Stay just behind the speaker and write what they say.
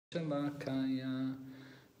Shalakaya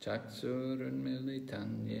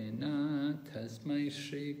Chaksurunmilitan Yena Tasmai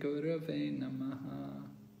Shri Gurave Namaha.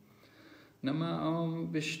 Nama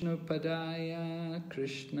Om Vishnu Padaya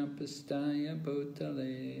Krishna Pastaya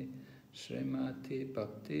Bhutale Srimati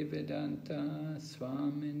Bhakti Vedanta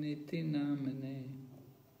Swami Niti Namane.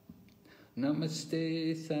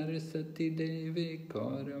 Namaste Saraswati Devi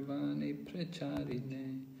Kauravani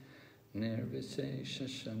Pracharine Nirvisesha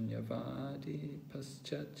Shanyavadi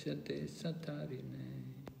Paschachate Satarine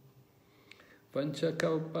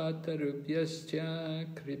Vanchakalpatarubhyascha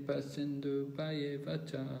Kripa Sindhu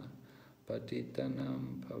Bhayevacha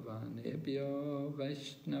Patitanam Pavanebhyo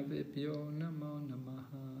Vaishnavibhyo Namo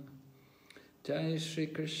Namaha. Jai Shri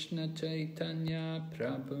Krishna Chaitanya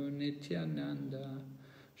Prabhu Nityananda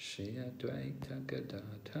Shri Advaita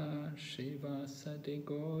Gadadhar Shri Vasadi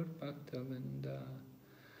Gaur Bhaktavinda.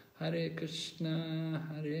 Hare Krishna,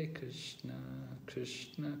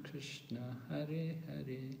 Krishna Krishna, Hare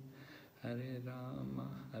Hare, Hare Rama,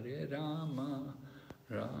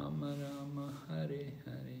 Rama Rama, Hare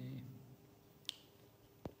Hare.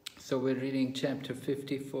 So we're reading chapter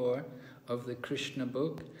 54 of the Krishna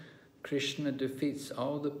book. Krishna defeats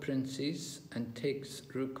all the princes and takes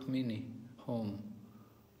Rukmini home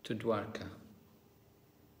to Dwarka.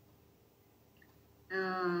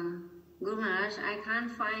 Guru Maharaj, I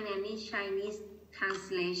can't find any Chinese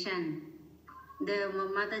translation. The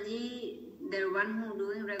Mataji, the one who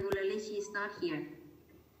doing regularly, she is not here.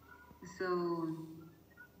 So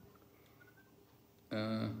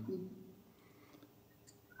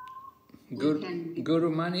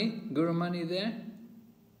Guru Mani there?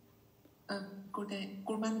 Guru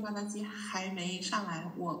Mataji 还没上来，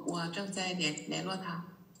我正在联络他。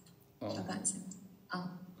稍等一下。好，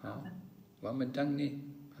我们等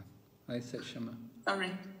你。I said Shema.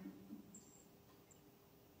 Sorry.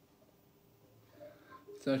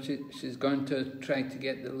 So she's going to try to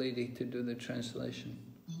get the lady to do the translation.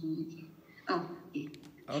 Oh, yeah.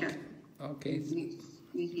 Okay. Sure. Okay.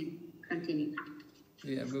 We can continue.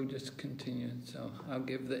 Yeah, we'll just continue. So I'll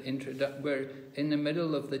give the introduction. We're in the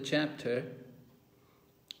middle of the chapter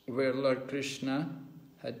where Lord Krishna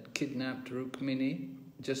had kidnapped Rukmini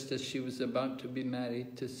just as she was about to be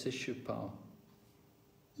married to Shishupal.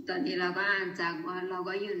 ตอนนี้เราก็อ่านจากว่าเรา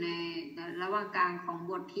ก็อยู่ในระหว่างกลางของ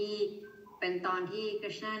บทที่เป็นตอนที่ก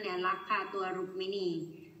ฤษณะเนี่ยลักพาตัวรุกมินี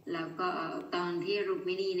แล้วก็ตอนที่รุก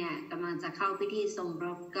มินีเนี่ยกำลังจะเข้าพิธีสมร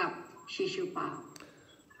สกับชิชุปา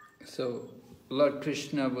So Lord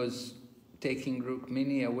Krishna was taking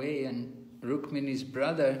Rukmini away, and Rukmini's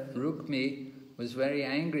brother Rukmi was very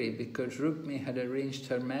angry because Rukmi had arranged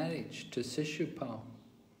her marriage to Shishupal.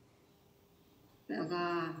 แล้วก็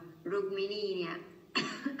รุกมินีเนี่ย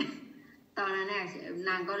ตอนนั้นเนี่ยน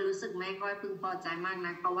างก็รู้สึกไม่ค่อยพึงพอใจมากน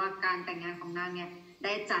ะเพราะว่าการแต่งงานของนางเนี่ยไ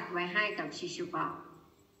ด้จัดไว้ให้กับชิชุปา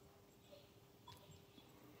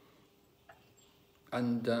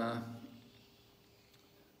And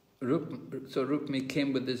so Rukmi came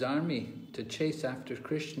with his army to chase after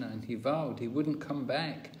Krishna, and he vowed he wouldn't come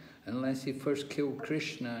back unless he first killed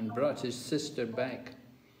Krishna and brought his sister back.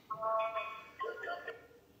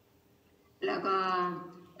 แล้วก็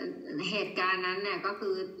เหตุการณ์นั้นเนี่ยก็คื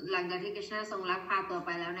อหลังจากที่กฤษณะทรงลักพาตัวไป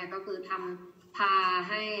แล้วเนี่ยก็คือพ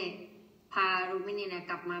ารุกมินีเนี่ย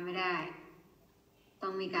กลับมาไม่ได้ต้อ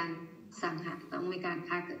งมีการสังหารต้องมีการ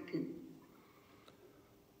ฆ่าเกิดขึ้น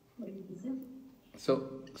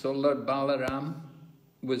So Lord Balaram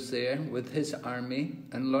was there with his army,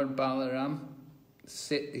 and Lord Balaram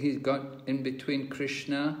he got in between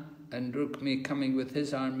Krishna and Rukmi coming with his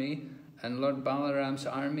army. And Lord Balaram's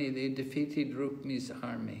army, they defeated Rukmi's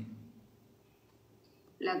army.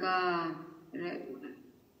 แล้วก็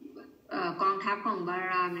กองทัพของบา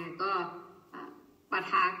รามเนี่ยก็ปะ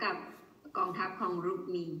ทะกับกองทัพของรุก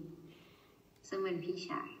มีซึ่งเป็นพี่ช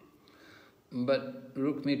าย But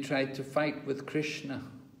Rukmi tried to fight with Krishna.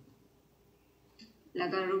 แล้ว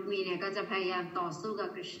ก็รุกมีเนี่ยก็จะพยายามต่อสู้กับ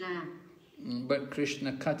กฤษณะ But Krishna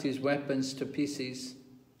cut his weapons to pieces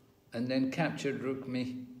and then captured Rukmi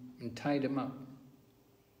and tied him up.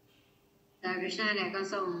 แต่กฤษณะเนี่ยก็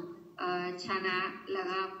ทรงชนะแล้ว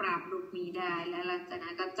ก็ปราบรุกมีได้แล้วหลังจาก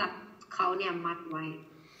นั้นก็จับเขาเนี่ยมัดไว้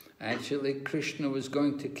Actually, Krishna was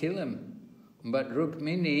going to kill him, but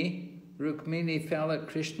Rukmini fell at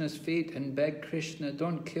Krishna's feet and begged Krishna,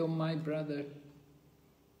 "Don't kill my brother."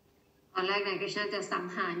 ตอนแรกเนี่ยกฤษณะจะสัง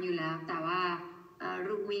หารอยู่แล้วแต่ว่า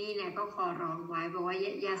รุกมีเนี่ยก็ขอร้องไว้บอกว่า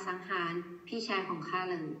อย่าสังหารพี่ชายของข้า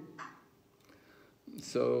เลย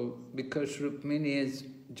So, because Rukmini has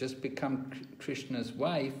just become Krishna's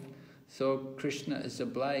wife, so Krishna is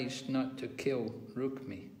obliged not to kill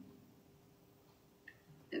Rukmi.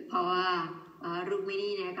 เพราะว่า รุกมินี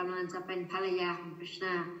เนี่ยกำลังจะเป็นภรรยาของคริชน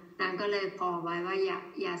านางก็เลยขอไว้ว่า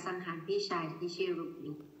อย่าสังหารพี่ชายที่ชื่อรุกมิ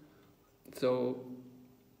นี So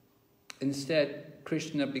instead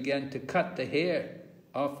Krishna began to cut the hair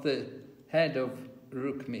off the head of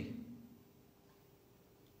Rukmi.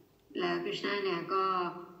 แล้วคริชนาเนี่ยก็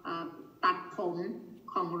ตัดผม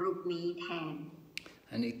ของรุกมีแทน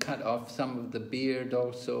And he cut off some of the beard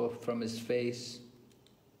also from his face.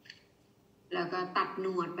 แล้วก็ตัดหน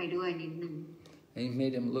วดไปด้วยนิดนึง And he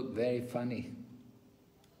made him look very funny.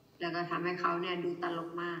 แล้วก็ทำให้เขาเนี่ยดูตลก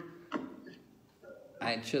มาก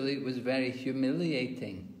Actually, it was very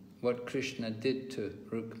humiliating what Krishna did to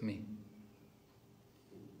Rukmi.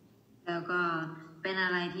 แล้วก็เป็นอะ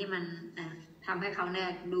ไรที่มันทำให้เขาเนี่ย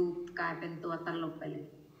ดูกลายเป็นตัวตลกไปเลย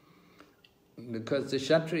Because the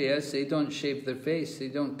Kshatriyas, they don't shave their face,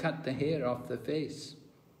 they don't cut the hair off the face.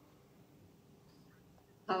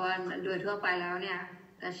 เพราะว่าโดยทั่วไปแล้วเนี่ย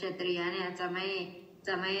เกษตรีเนี่ยจะไ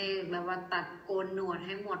ม่แบบว่าตัดโกนหนวดใ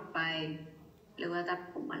ห้หมดไปหรือว่าตัด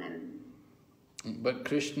ผมอะไร But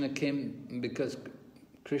Krishna came because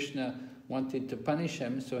Krishna wanted to punish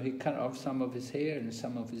him, so he cut off some of his hair and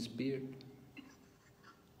some of his beard.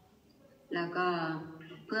 แล้วก็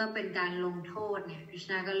เพื่อเป็นการลงโทษเนี่ยคริช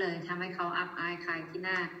นาก็เลยทำให้เขาอับอายขายขี้ห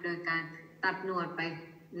น้าโดยการตัดหนวดไป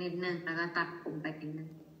นิดนึงแล้วก็ตัดผมไปนิดนึง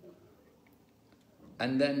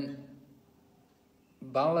And then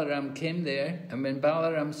Balaram came there, and when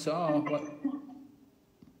Balaram saw what...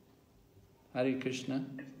 Hare Krishna.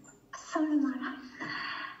 Sorry, Mara.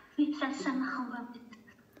 With that somehow.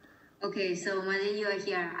 Okay, so when you are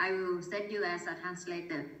here, I will set you as a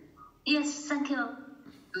translator. Yes, thank you.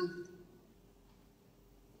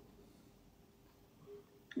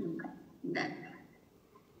 That.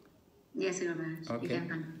 Yes, Your Honor. Okay.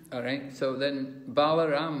 All right. So then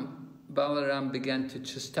Balaram began to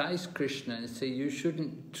chastise Krishna and say, you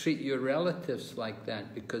shouldn't treat your relatives like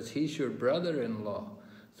that because he's your brother-in-law.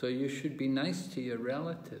 So you should be nice to your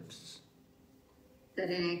relatives. แต่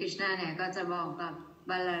ในคริชนาเนี่ยก็จะบอกกับ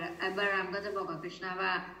บาลามก็จะบอกกับคริชนาว่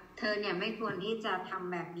าเธอเนี่ยไม่ควรที่จะท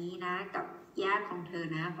ำแบบนี้นะกับญาติของเธอ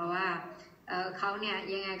นะเพราะว่าเขาเนี่ย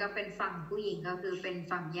ยังไงก็เป็นฝั่งผู้หญิงก็คือเป็น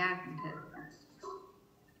ฝั่งญาติของเธอ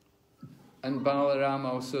And Balaram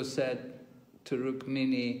also said to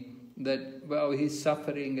Rukmini that, well, he's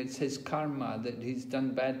suffering, it's his karma, that he's done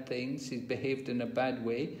bad things, he's behaved in a bad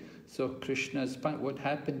way. So Krishna's, what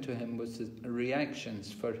happened to him was the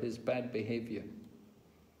reactions for his bad behavior.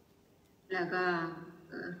 แ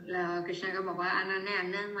ล้วคริชนาก็บอกว่าอันนั้นเนี่ย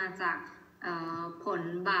เนื่องมาจากผล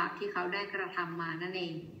บาปที่เขาได้กระทำมานั่นเอ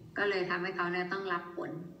งก็เลยทำให้เขาเนี่ยต้องรับผ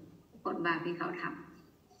ลบาปที่เขาทำ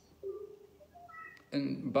And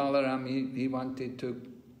Balaram, he wanted to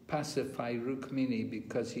pacify Rukmini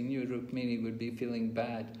because he knew Rukmini would be feeling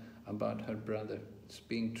bad about her brother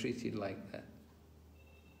being treated like that.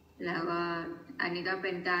 แล้วก็อันนี้ก็เ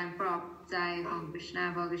ป็นการปลอบใจของคริชนา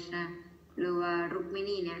เพราะคริชนาหรือว่ารุกมิ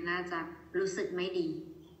นีเนี่ยน่าจะรู้สึกไม่ดี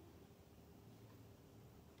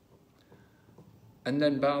And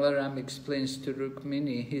then Balaram explains to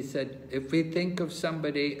Rukmini, he said, if we think of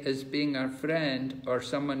somebody as being our friend or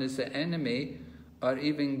someone as an enemy or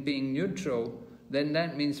even being neutral, then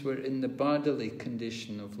that means we're in the bodily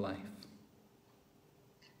condition of life.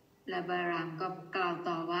 และบาลามก็กล่าว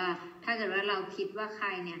ต่อว่าถ้าเกิดว่าเราคิดว่าใคร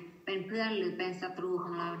เนี่ยเป็นเพื่อนหรือเป็นศัตรูข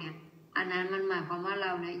องเราเนี่ยอันนั้นมันหมายความว่าเร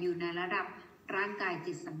าเนี่ยอยู่ในระดับร่างกาย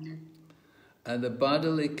จิตสำนึก And the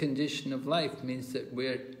bodily condition of life means that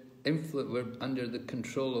we're under the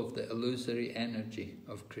control of the illusory energy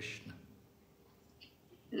of Krishna.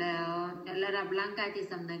 แล้วระดับร่างกายจิต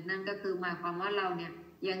สำนึกนั่นก็คือหมายความว่าเราเนี่ย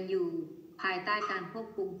ยังอยู่ภายใต้การควบ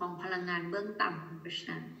คุมของพลังงานเบื้องต่ำของคริช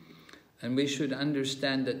นา And we should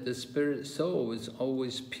understand that the spirit soul is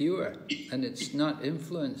always pure and it's not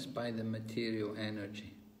influenced by the material energy.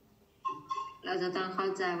 เราจะต้องเข้า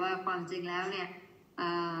ใจว่าความจริงแล้วเนี่ย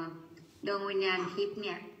ดวงวิญญาณทิพย์เ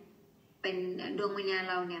นี่ยเป็นดวงวิญญาณ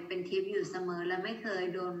เราเนี่ยเป็นทิพย์อยู่เสมอและไม่เคย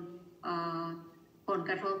โดนผล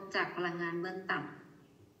กระทบจากพลังงานเบื้องต่ำ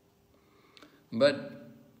But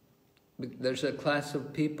there's a class of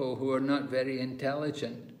people who are not very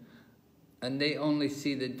intelligent and they only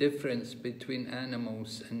see the difference between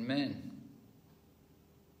animals and men.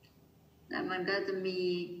 แต่มันก็จะมี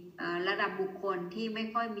ระดับบุคคลที่ไม่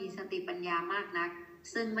ค่อยมีสติปัญญามากนัก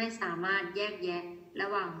ซึ่งไม่สามารถแยกแยะระ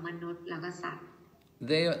หว่างมนุษย์และก็สัตว์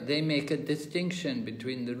They make a distinction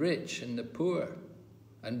between the rich and the poor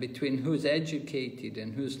and between who's educated and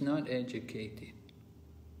who's not educated.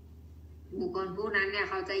 บุคคลผู้นั้นเนี่ย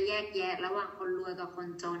เขาจะแยกแยะระหว่างคนรวยกับคน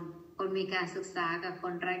จนคนมีการศึกษากับค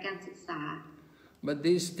นไร้การศึกษา But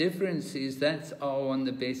these differences, that's all on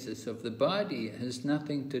the basis of the body. It has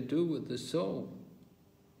nothing to do with the soul.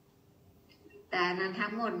 แต่นั้นทั้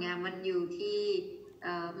งหมดเนี่ยมันอยู่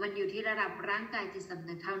ที่ระดับร่างกายจิตสำ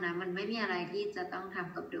นึกเท่านั้นมันไม่มีอะไรที่จะต้องท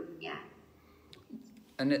ำกับดวงวิญญาณ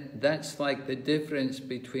And that's like the difference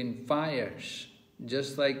between fires.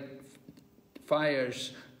 Just like fires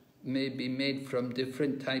may be made from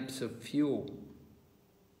different types of fuel.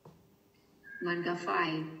 มันกับไฟ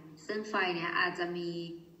ซึ่งไฟเนี่ยอาจจะมี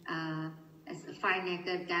ไฟเนี่ยเ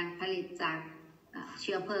กิดการผลิตจากเ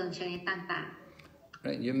ชื้อเพลิงชนิดต่างๆ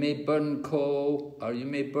Right, you may burn coal, or you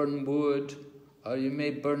may burn wood, or you may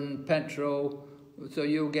burn petrol, so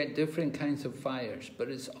you'll get different kinds of fires, but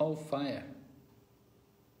it's all fire.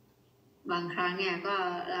 บางครั้งเนี่ยก็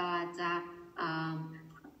เราอาจจะ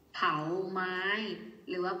เผาไม้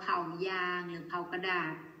หรือว่าเผายางหรือเผากระดา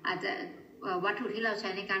ษอาจจะวัตถุที่เราใช้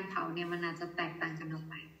ในการเผาเนี่ยมันอาจจะแตกต่างกันออก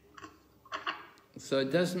ไป So it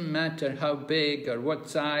doesn't matter how big or what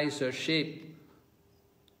size or shape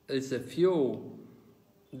is the fuel,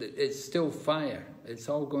 it's still fire. It's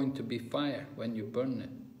all going to be fire when you burn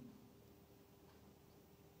it.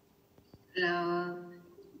 แล้ว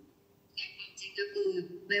จริงก็คือ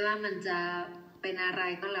ไม่ว่ามันจะเป็นอะไร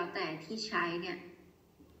ก็แล้วแต่ที่ใช้เนี่ย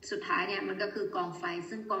สุดท้ายเนี่ยมันก็คือกองไฟ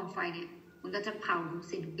ซึ่งกองไฟเนี่ยมันก็จะเผาทุก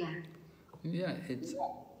สิ่งทุกอย่าง Yeah, it's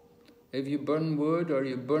if you burn wood or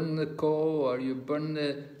you burn the coal or you burn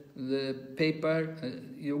the paper,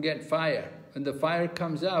 you'll get fire. When the fire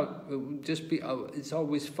comes out, it will just be it's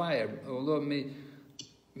always fire. Although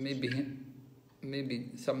maybe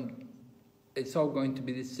some, it's all going to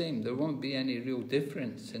be the same. There won't be any real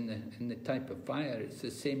difference in the type of fire. It's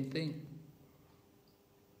the same thing.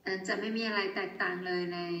 จะไม่มีอะไรแตกต่างเลย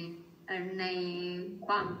ใ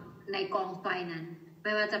นกองไฟนั้นไ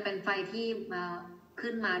ม่ว่าจะเป็นไฟที่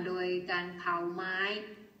ขึ้นมาโดยการเผาไม้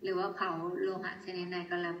หรือว่าเผาโลหะชนิดใด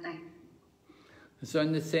ก็แล้วแต่ So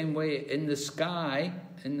in the same way, in the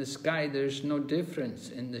sky there's no difference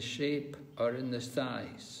in the shape or in the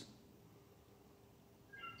size.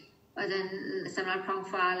 เพราะฉะนั้นสำหรับท้อง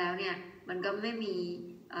ฟ้าแล้วเนี่ยมันก็ไม่มี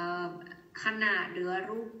ขนาดหรือ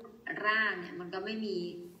รูปร่างเนี่ยมันก็ไม่มี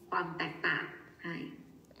ความแตกต่างให้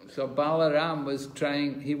So Balaram was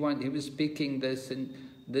trying. He was speaking this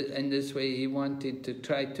in this way. He wanted to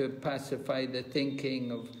try to pacify the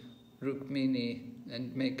thinking of Rukmini and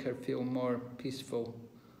make her feel more peaceful,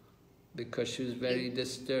 because she was very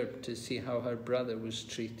disturbed to see how her brother was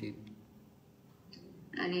treated.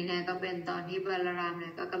 อันนี้เนี่ยก็เป็นตอนที่บาลารามเนี่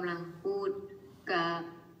ยก็กำลังพูดกับ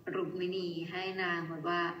รุกมินีให้นางแบบ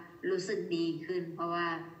ว่ารู้สึกดีขึ้นเพราะว่า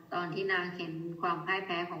ตอนที่นางเห็นความพ่ายแ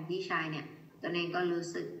พ้ของพี่ชายเนี่ยตนเองก็รู้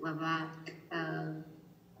สึกแบบว่า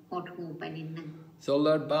หดหู่ไปนิดนึง So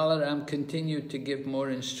Lord Balaram continued to give more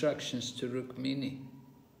instructions to Rukmini.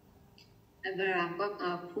 บาลารามก็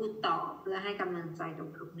พูดต่อเพื่อให้กำลังใจกับ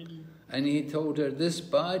รุกมินี And he told her this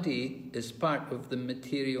body is part of the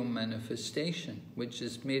material manifestation, which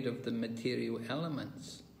is made of the material elements.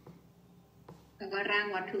 แล้วก็ร่าง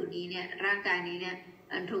วัตถุนี้เนี่ยร่างกายนี้เนี่ย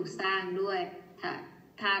มันถูกสร้างด้วย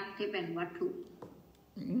ธาตุที่เป็นวัตถุ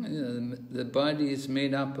The body is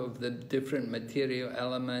made up of the different material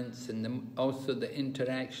elements and also the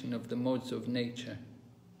interaction of the modes of nature.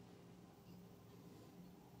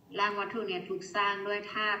 ร่างวัตถุเนี่ยถูกสร้างด้วย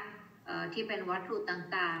ธาตุที่เป็นวัตถุ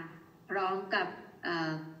ต่างๆพร้อมกับ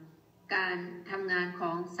การทำงานขอ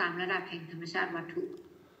ง3ระดับแห่งธรรมชาติวัตถุ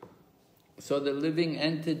So the living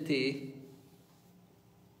entity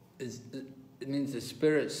it means the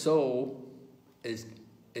spirit soul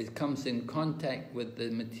it comes in contact with the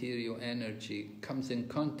material energy, comes in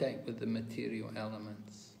contact with the material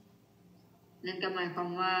elements. นั่นก็หมายความ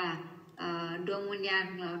ว่าดวงวิญญาณ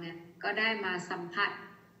ของเราเนี่ยก็ได้มาสัมผัส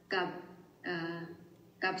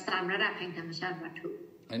กับ3ระดับแห่งธรรมชาติวัตถุ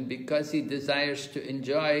And because he desires to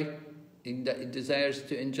enjoy in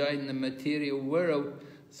the material world,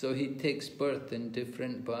 so he takes birth in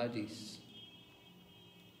different bodies.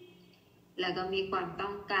 แล้วก็มีความต้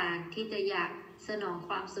องการที่จะอยากสนองค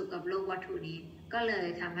วามสุขกับโลกวัตถุนี้ก็เลย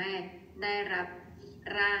ทำให้ได้รับ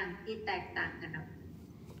ร่างที่แตกต่างกันออก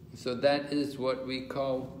So that is what we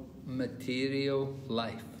call material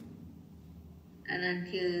life. อันนั้น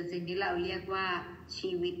คือสิ่งที่เราเรียกว่า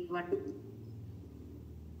ชีวิตวัตถุ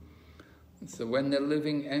So when the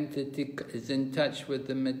living entity is in touch with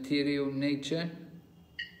the material nature,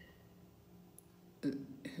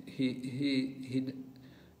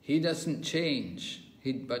 he doesn't change,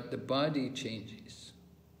 but the body changes.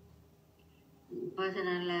 เพราะฉะ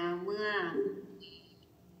นั้นแล้วเมื่อ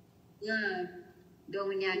ดวง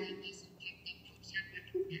วิญญาณมีสัมผัสกับธรรมชาติวัต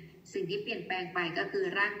ถุเนี่ย สิ่งที่เปลี่ยนแปลงไปก็คือ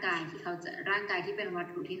ร่างกายที่เป็นวัต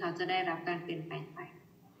ถุที่เขาจะได้รับการเปลี่ยนแปลงไป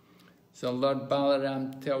So Lord Balaram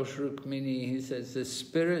tells Rukmini, he says, the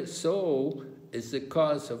spirit soul is the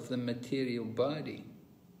cause of the material body.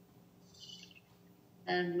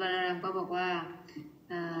 บาลารามก็บอกว่า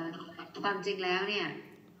ความจริงแล้วเนี่ย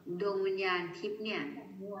ดวงวิญญาณทิพย์เนี่ย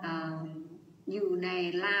อยู่ใน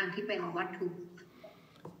ร่างที่เป็นวัตถุ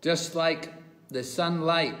Just like the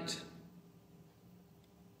sunlight,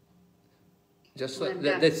 just like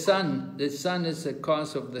the sun is the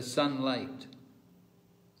cause of the sunlight.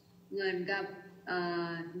 เหมือนกับ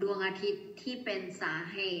ดวงอาทิตย์ที่เป็นสา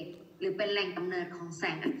เหตุหรือเป็นแหล่งกำเนิดของแส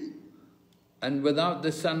งอาทิตย์ And without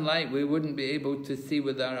the sunlight, we wouldn't be able to see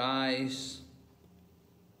with our eyes.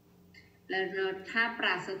 แล้วถ้าปร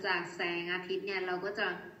าศจากแสงอาทิตย์เนี่ยเราก็จะ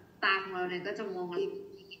ตาของเราเนี่ยก็จะมอง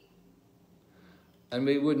And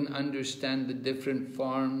we wouldn't understand the different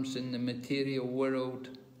forms in the material world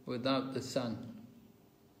without the sun.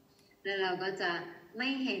 แล้วเราก็จะไม่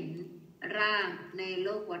เห็นร่างในโล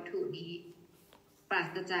กวัตถุนี้ปรา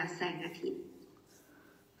ศจากแสงอาทิตย์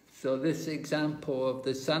So this example of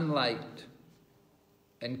the sunlight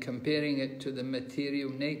and comparing it to the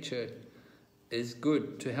material nature is good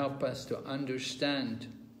to help us to understand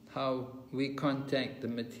how we contact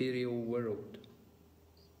the material world.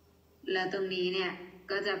 และตรงนี้เนี่ย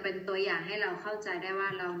ก็จะเป็นตัวอย่างให้เราเข้าใจได้ว่า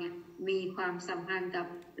เราเนี่ยมีความสัมพันธ์กับ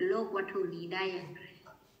โลกวัตถุนี้ได้อย่างไร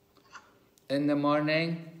In the morning,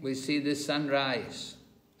 we see the sunrise,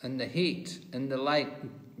 and the heat and the light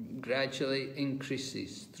gradually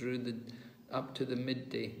increases up to the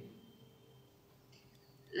midday.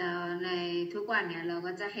 แล้วในทุกวันเนี่ยเรา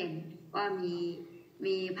ก็จะเห็นว่า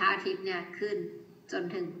มีพระอาทิตย์เนี่ยขึ้นจน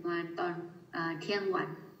ถึงประมาณตอนเที่ยงวัน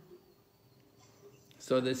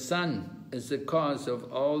So the sun is the cause of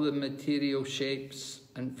all the material shapes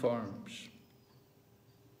and forms.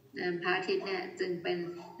 พระอาทิตย์เนี่ยจึงเป็น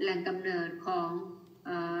แหล่งกำเนิดของ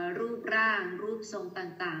รูปร่างรูปทรง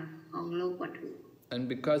ต่างๆของโลกวัตถุ And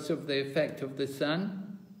because of the effect of the sun,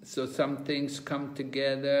 so some things come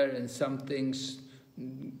together and some things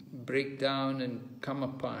break down and come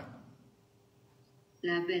apart. แล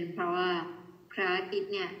ะเป็นเพราะว่าพระอาทิต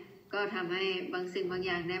ย์เนี่ยก็ทำให้บางสิ่งบางอ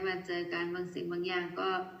ย่างได้มาเจอกันบางสิ่งบางอย่างก็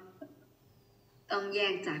ต้องแย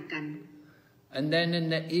กจากกัน And then in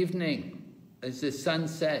the evening, as the sun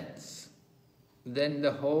sets, then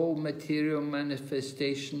the whole material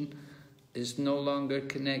manifestation is no longer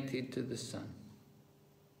connected to the sun.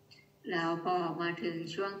 แล้วพอมาถึง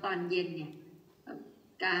ช่วงตอนเย็นเนี่ย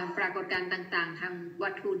การปรากฏการณ์ต่างๆทางวั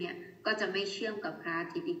ตถุเนี่ยก็จะไม่เชื่อมกับพระอา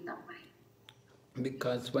ทิตย์อีกต่อไป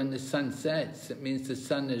Because when the sun sets, it means the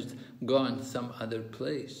sun has gone some other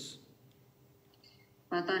place. เ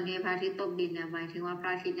พราะตอนนี้พระอาทิตย์ตกดินเนี่ยหมายถึงว่าพร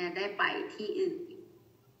ะอาทิตย์เนี่ยได้ไปที่อื่น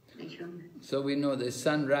ในช่วงนั้น So we know the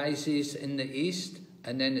sun rises in the east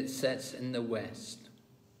and then it sets in the west.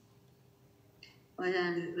 เพราะฉะ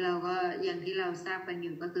นั้นเราก็อย่างที่เราทราบกันอ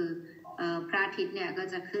ยู่ก็คือพระอาทิตย์เนี่ยก็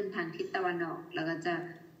จะขึ้นทางทิศตะวันออกแล้วก็จะ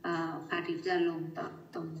พระอาทิตย์จะลง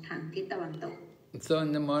ตรงทางทิศตะวันตก So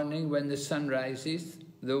in the morning when the sun rises,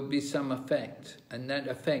 there will be some effect, and that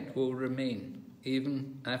effect will remain even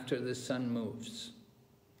after the sun moves.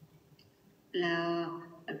 แล้ว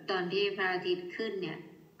ตอนที่พระอาทิตย์ขึ้นเนี่ย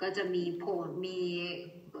ก็จะมี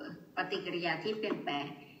ปฏิกิริยาที่เปลี่ยนแปลง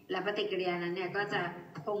และปฏิกิริยานั้นเนี่ยก็จะ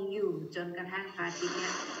คงอยู่จนกระทั่งพระอาทิตย์เนี่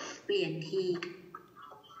ยเปลี่ยนที่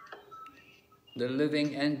The living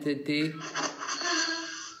entity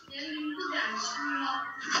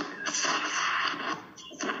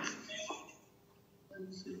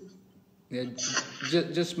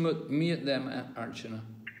just mute them, Archana.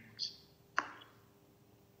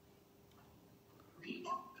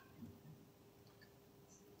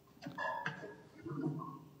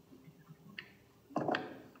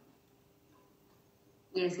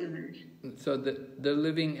 Yes, Vinash. So the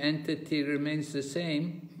living entity remains the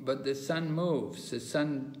same, but the sun moves. The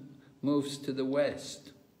sun moves to the west.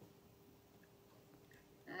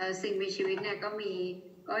 สิ่งมีชีวิตเนี่ย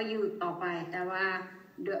ก็อยู่ต่อไปแต่ว่า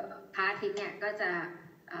พระอาทิตย์เนี่ยก็จะ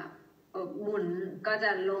หมุนก็จ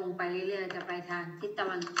ะลงไปเรื่อยๆจะไปทางทิศตะ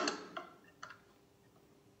วันตก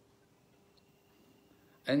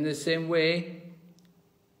In the same way,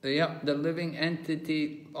 the living entity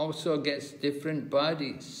also gets different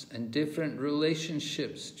bodies and different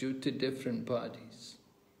relationships due to different bodies.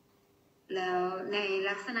 แล้วใน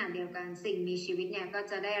ลักษณะเดียวกันสิ่งมีชีวิตเนี่ยก็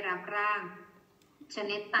จะได้รับร่างช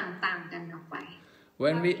นิดต่างๆกันออกไป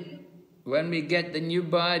When we get the new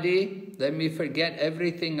body, then we forget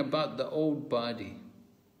everything about the old body.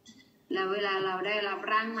 แล้วเวลาเราได้รับ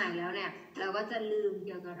ร่างใหม่แล้วเนี่ยเราก็จะลืมเ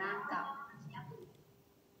กี่ยวกับร่างเก่า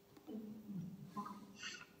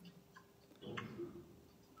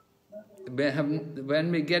when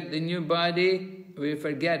we get the new body, we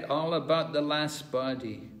forget all about the last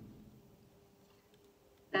body.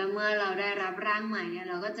 แต่เมื่อเราได้รับร่างใหม่เนี่ย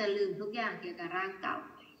เราก็จะลืมทุกอย่างเกี่ยวกับร่างเก่า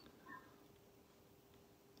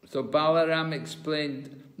So Balaram explained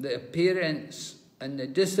the appearance and the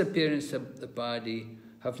disappearance of the body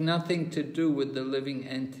have nothing to do with the living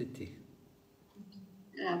entity.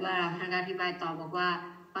 แล้วบาลามท่านอธิบายต่อบอกว่า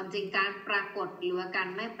ความจริงการปรากฏหรือว่าการ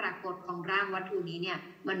ไม่ปรากฏของร่างวัตถุนี้เนี่ย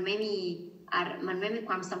มันไม่มีค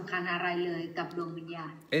วามสำคัญอะไรเลยกับดวงวิญญา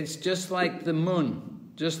ณ It's just like the moon.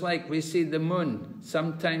 Just like we see the moon,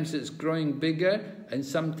 sometimes it's growing bigger and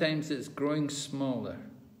sometimes it's growing smaller.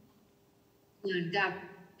 เหมือนกั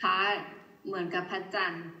บพระจั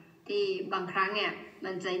นทร์ที่บางครั้งเนี่ย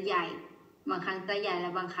มันจะใหญ่บางครั้งจะใหญ่แล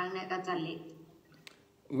ะบางครั้งเนี่ยก็จะเล็ก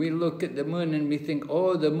We look at the moon and we think,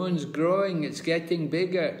 oh, the moon's growing, it's getting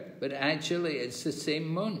bigger, but actually it's the same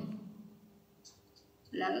moon.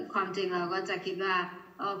 แล้วความจริงเราก็จะคิดว่า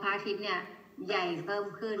พระอาทิตย์เนี่ยใหญ่เพิ่ม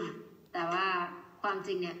ขึ้นแต่ว่าความจ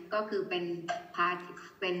ริงเนี่ยก็คือเป็น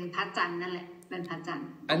พระจันทร์นั่นแหละเป็นพระจันทร์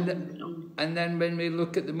And then when we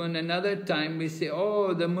look at the moon another time, we say,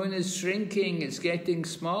 oh, the moon is shrinking, it's getting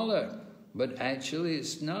smaller. But actually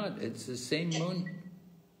it's not, it's the same moon.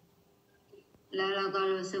 แล้วเราก็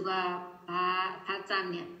รู้สึกว่าพระจันท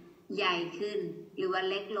ร์เนี่ยใหญ่ขึ้นหรือว่า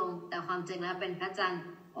เล็กลงแต่ความจริงแล้วเป็นพระจันทร์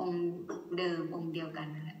องค์เดิมองค์เดียวกัน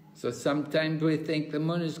นั่นแหละ So sometimes we think the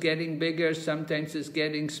moon is getting bigger, sometimes it's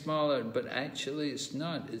getting smaller, but actually it's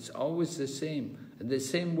not. It's always the same. In the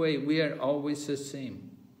same way, we are always the same.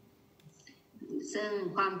 ซึ่ง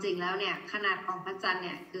ความจริงแล้วเนี่ยขนาดของพระจันทร์เ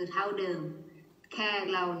นี่ยคือเท่าเดิมแค่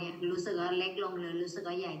เราเนี่ยรู้สึกว่าเล็กลงหรือรู้สึก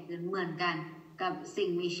ว่าใหญ่ขึ้นเหมือนกันกับสิ่ง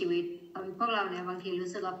มีชีวิตพวกเราเนี่ยบางทีรู้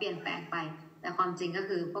สึกว่าเปลี่ยนแปลงไปแต่ความจริงก็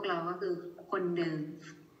คือพวกเราก็คือคนเดิม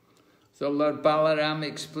So Lord Balaram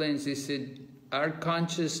explains, he said, our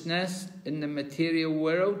consciousness in the material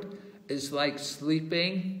world is like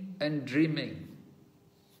sleeping and dreaming.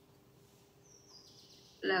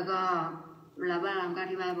 แล้วบาลามก็อ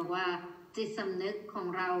ธิบายบอกว่าจิตสำนึกของ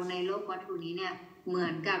เราในโลกวัตถุนี้เนี่ยเหมือ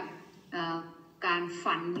นกับการ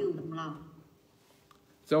ฝันอยู่ของเรา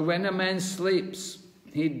So when a man sleeps,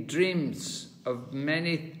 he dreams of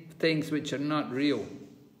many things which are not real.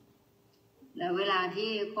 แล้วเวลา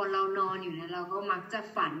ที่คนเรานอนอยู่เนี่ยเราก็มักจะ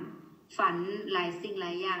ฝันหลายสิ่งหล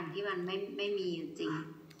ายอย่างที่มันไม่มีจริง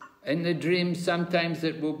In the dream, sometimes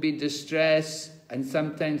it will be distress and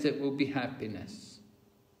sometimes it will be happiness.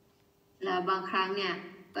 แล้วบางครั้งเนี่ย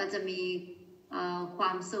ก็จะมีคว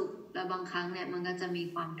ามสุขแล้วบางครั้งเนี่ยมันก็จะมี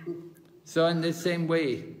ความทุกข์ So in the same way,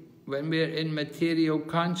 when we're in material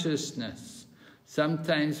consciousness,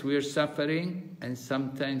 sometimes we're suffering and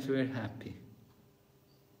sometimes we're happy.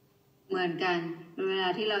 เหมือนกันเวลา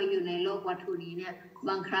ที่เราอยู่ในโลกวัตถุนี้เนี่ย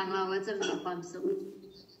บางครั้งเราก็จะมีความสุข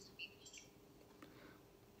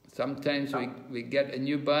Sometimes we get a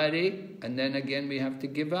new body and then again we have to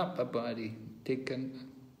give up a body,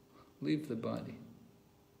 leave the body.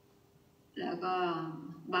 แล้วก็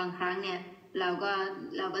บางครั้งเนี่ยเรา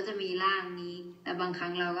ก็จะมีร่างนี้แต่บางครั้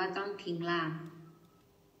งเราก็ต้องทิ้งร่าง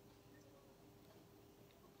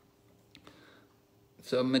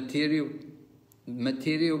So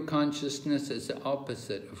material consciousness is the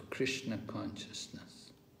opposite of Krishna consciousness.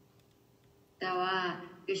 แต่ว่า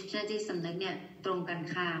คริชนาจิตสำนึกเนี่ยตรงกัน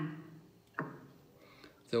ข้าม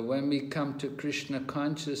So when we come to Krishna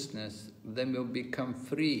consciousness, then we'll become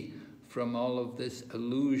free from all of this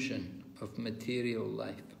illusion of material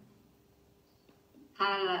life. ถ้า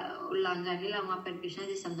หลังจากที่เรามาเป็นคริชนา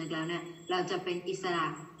จิตสำนึกแล้วเนี่ยเราจะเป็นอิสระ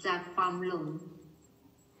จากความหลง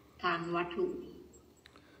ทางวัตถุ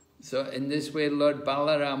So in this way, Lord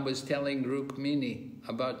Balaram was telling Rukmini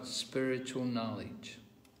about spiritual knowledge.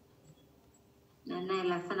 ใน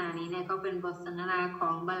ลักษณะนี้เนี่ยก็เป็นบทสนทนาขอ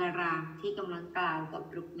งบาลารามที่กำลังกล่าวกับ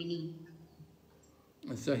รุกมินี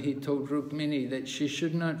So he told Rukmini that she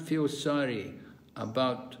should not feel sorry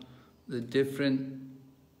about the different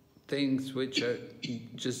things which are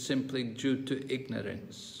just simply due to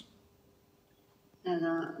ignorance. แล้ว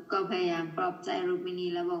ก็พยายามปลอบใจรุกมินี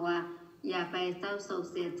แล้วบอกว่าอย่าไปเศร้าโศก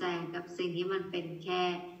เสียใจกับสิ่งที่มันเป็นแค่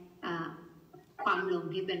ความหลง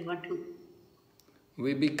ที่เป็นวัตถุ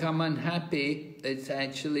We become unhappy, it's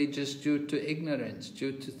actually just due to ignorance,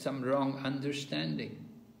 due to some wrong understanding.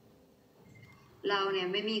 เราเนี่ย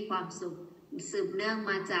ไม่มีความสุขสืบเนื่อง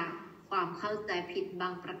มาจากความเข้าใจผิดบา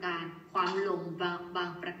งประการความหลงบา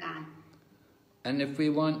งประการ And if we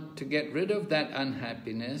want to get rid of that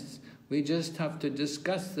unhappiness, we just have to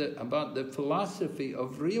discuss about the philosophy of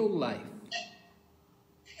real life.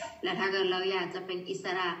 และถ้าเกิดเราอยากจะเป็นอิส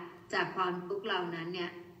ระจากความทุกข์เหล่านั้นเนี่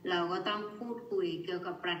ยเราก็ต้องพูดคุยเกี่ยว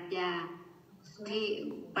กับปรัชญา ที่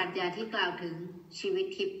ปรัชญาที่กล่าวถึงชีวิต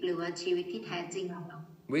ทิพย์หรือว่าชีวิตที่แท้จริงของเรา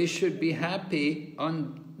We should be happy on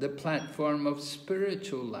the platform of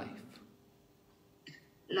spiritual life.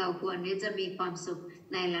 เราควรที่จะมีความสุข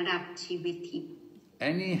ในระดับชีวิตทิพย์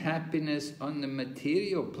Any happiness on the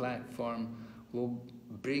material platform will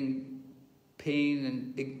bring pain and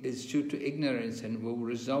is due to ignorance and will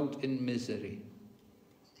result in misery.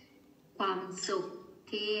 ความสุข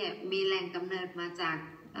ที่มีแหล่งกำเนิดมาจาก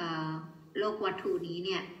โลกวัตถุนี้เ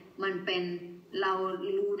นี่ยมันเป็นเรา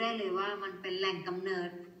รู้ได้เลยว่ามันเป็นแหล่งกำเนิด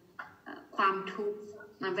ความทุกข์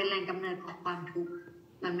มันเป็นแหล่งกำเนิดของความทุกข์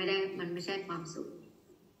มันไม่ใช่ความสุข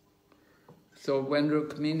So when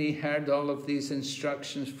Rukmini heard all of these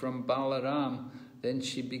instructions from Balaram, then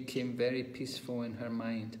she became very peaceful in her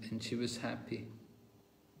mind and she was happy.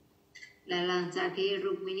 และหลังจากที่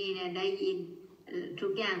รุกมินีเนี่ยได้ยินทุ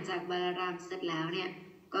กอย่างจากบาลารามเสร็จแล้วเนี่ย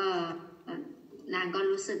ก็นางก็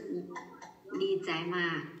รู้สึกดีใจม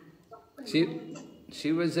าก She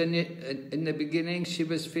was in the beginning she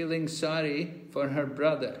was feeling sorry for her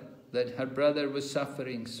brother, that her brother was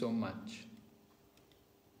suffering so much.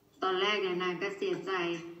 ตอนแรกเนี่ยนางก็เสียใจ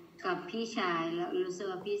กับพี่ชายแล้วรู้สึก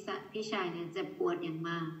ว่าพี่ชายเนี่ยเจ็บปวดอย่าง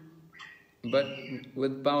มาก But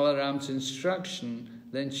with Balaram's instruction,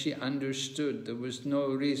 then she understood there was no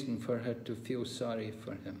reason for her to feel sorry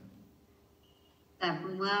for him. แต่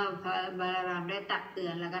เมื่อบาลารามได้ตักเตือ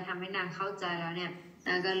นแล้วก็ทำให้นางเข้าใจแล้วเนี่ยน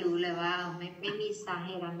างก็รู้เลยว่าไม่มีสาเห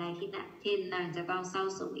ตุอะไรที่นางจะต้องเศร้า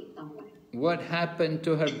โศกอีกต่อไป What happened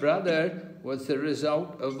to her brother was the result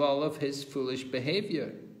of all of his foolish behavior.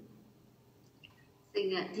 สิ่ง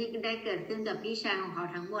ที่ได้เกิดขึ้นกับพี่ชายของเขา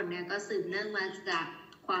ทั้งหมดเนี่ยก็สืบเนื่องมาจาก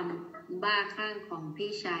ความบ้าคลั่งของ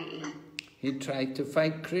พี่ชายเอง He tried to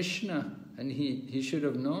fight Krishna and he should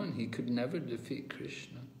have known he could never defeat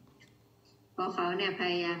Krishna. เพราะเขาเนี่ยพ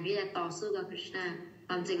ยายามที่จะต่อสู้กับคริชนาค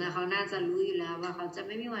วามจริงแล้วเขาน่าจะรู้อยู่แล้วว่าเขาจะไ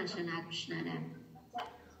ม่มีวันชนะคริชนาได้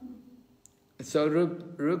So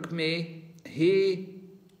Rukmi, he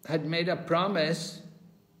had made a promise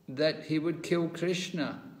that he would kill Krishna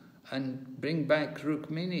and bring back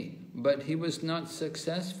Rukmini, but he was not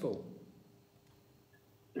successful.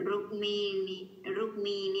 รุกมี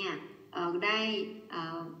เนี่ยได้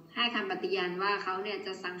ให้คำปฏิญาณว่าเขาเนี่ยจ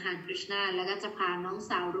ะสังหารคริชนาแล้วก็จะพาน้อง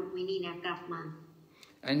สาวรุกมินีเนี่ยกลับมา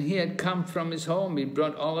And he had come from his home. He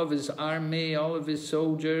brought all of his army, all of his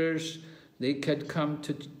soldiers. They had come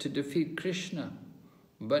to defeat Krishna,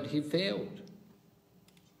 but he failed.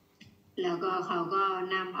 แล้วก็เขาก็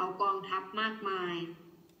นำเอากองทัพมากมาย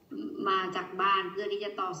มาจากบ้านเพื่อที่จ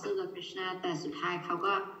ะต่อสู้กับคริชนาแต่สุดท้ายเขา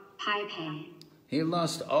ก็พ่ายแพ้ He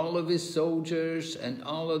lost all of his soldiers and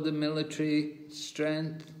all of the military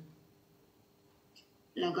strength.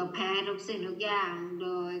 แล้วก็แพ้ทุกสิ่งทุกอย่างโด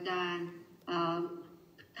ยการ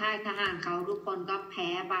ค่ายทหารเขาทุกคนก็แพ้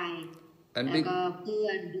ไปแล้วก็เพื่อ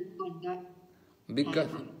นทุกคนก็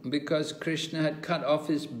Because Krishna had cut off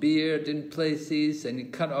his beard in places and he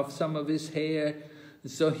cut off some of his hair,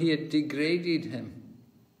 so he had degraded him.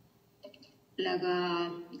 แล้วก็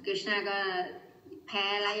คริชนาก็แพ้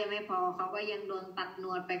แล้วยังไม่พอเขาก็ยังโดนตัดหน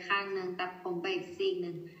วดไปข้างหนึ่งตัดผมไปอีกซีกห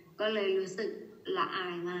นึ่งก็เลยรู้สึกละอา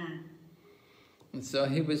ยมาก So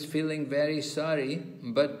he was feeling very sorry,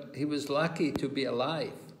 but he was lucky to be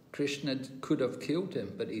alive. Krishna could have killed him,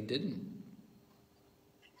 but he didn't.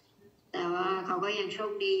 แต่ว่าเขาก็ยังโช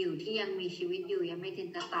คดีอยู่ที่ยังมีชีวิตอยู่ยังไม่ถึง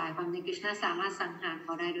กับตายความจริงคริชนาสามารถสังหารเข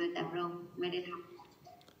าได้ด้วยแต่พระองค์ไม่ได้ท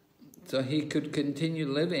ำ So he could continue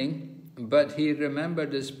living, but he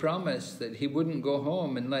remembered his promise that he wouldn't go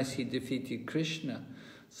home unless he defeated Krishna.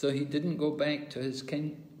 So he didn't go back to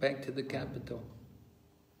the capital.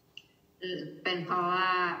 เป็นเพรา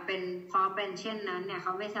ะเป็นเช่นนั้นเนี่ยเข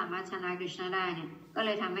าไม่สามารถชนะคริชนาได้เนี่ยก็เล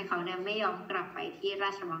ยทำให้เขาเนี่ยไม่ยอมกลับไปที่รา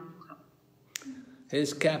ชวังของเขา His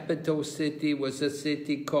capital city was a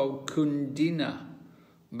city called Kundina,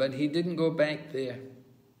 but he didn't go back there.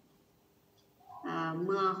 เ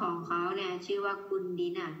มืองของเขาเนี่ยชื่อว่ากุนดิ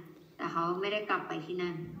นะแต่เขาไม่ได้กลับไปที่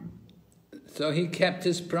นั่น So he kept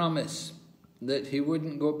his promise that he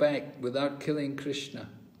wouldn't go back without killing Krishna.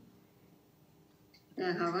 แต่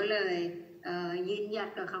เขาก็เลยยืนหยัด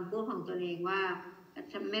กับคำพูดของตัวเองว่า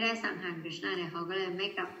ไม่ได้สังหารคริชนาเนี่ยเขาก็เลยไม่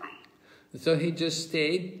กลับไป So he just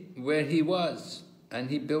stayed where he was, and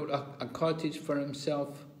he built a cottage for himself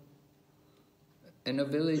in a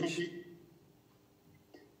village.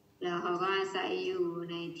 แล้วเขาก็อาศัยอยู่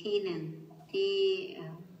ในที่หนึ่งที่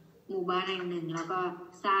หมู่บ้านแห่งหนึ่งแล้วก็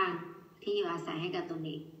สร้างที่อยู่อาศัยให้กับตนเ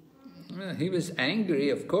อง He was angry,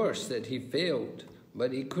 of course, that he failed, but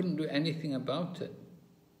he couldn't do anything about it.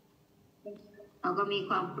 เขาก็มี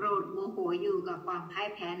ความโกรธโมโหอยู่กับความพ่าย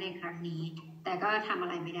แพ้ในครั้งนี้แต่ก็ทำอะ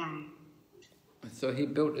ไรไม่ได้ So he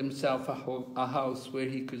built himself a house where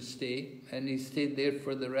he could stay, and he stayed there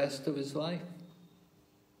for the rest of his life.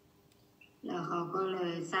 แล้วเขาก็เล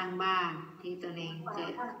ยสร้างบ้านที่ตัวเองจะ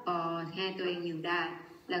พอให้ตัวเองอยู่ได้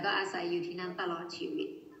แล้วก็อาศัยอยู่ที่นั่นตลอดชีวิต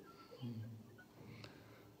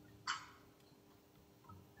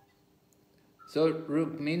So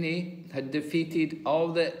Rukmini had defeated all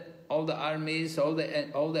the armies, all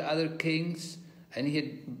the other kings, and he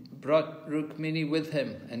had brought Rukmini with him,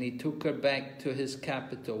 and he took her back to his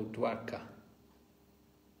capital, Dwarka.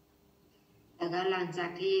 แล้วก็หลังจาก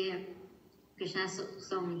ที่กฤษณะ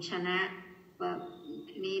ทรงชนะ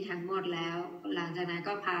นี่ทั้งหมดแล้วหลังจากนั้น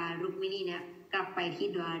ก็พารุกมินีเนี่ยกลับไปที่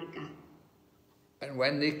ดวาริกา And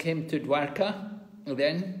when they came to Dwarka,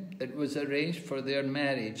 then it was arranged for their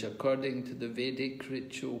marriage according to the Vedic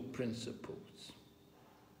ritual principles.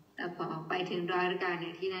 แต่พอไปถึงดวาริกาเนี่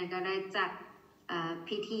ยที่นั่นก็ได้จัด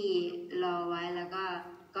พิธีรอไว้แล้ว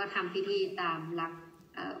ก็ทำพิธีตามหลัก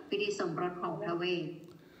พิธีสมรสของพระเวท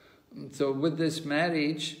So with this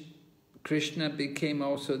marriage, Krishna became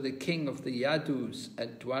also the king of the Yadus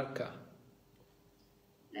at Dwarka.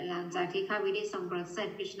 และหลังจากที่เข้าพิธีสมรสเสร็จ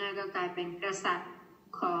กฤษณะก็กลายเป็นกษัตริย์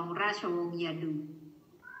ของราชวงศ์ยาดู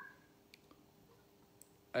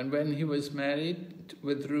And when he was married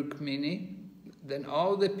with Rukmini, then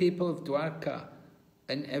all the people of Dwarka,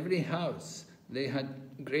 in every house, they had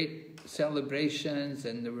great celebrations,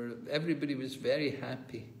 and everybody was very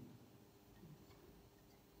happy.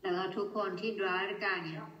 แล้วก็ทุกคนที่ดวาริกาเ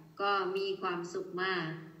นี่ยก็มีความสุขมาก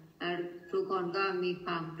ทุกคนก็มีค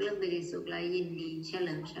วามปลื้มปิติสุขและยินดีเฉ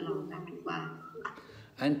ลิมฉลองกันทุกวัน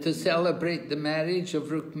And to celebrate the marriage of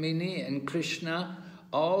Rukmini and Krishna,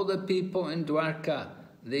 all the people in Dwarka,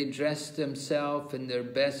 they dressed themselves in their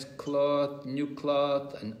best cloth, new cloth,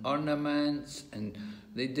 and ornaments, and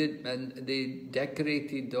they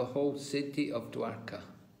decorated the whole city of Dwarka.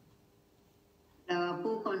 แล้ว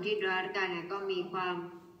ผู้คนที่ดวาริกาเนี่ยก็มีความ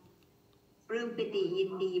ปลื้มปิติยิ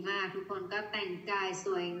นดีมากทุกคนก็แต่งกายส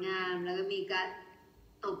วยงามแล้วก็มีการ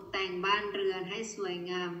ตกแต่งบ้านเรือนให้สวย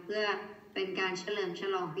งามเพื่อเป็นการเฉลิมฉ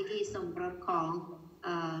ลองพิธีสมรสของ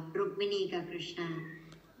รุกมินีกับกฤษณา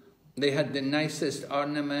They had the nicest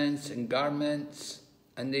ornaments and garments,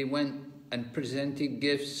 and they went and presented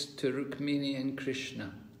gifts to Rukmini and Krishna.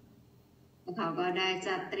 เขาก็ได้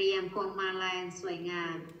จัดเตรียมพวงมาลัยสวยงา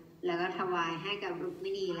มแล้วก็ถวายให้กับรุก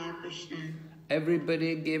มินีและกฤษณา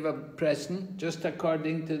Everybody gave a present just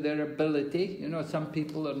according to their ability. You know, some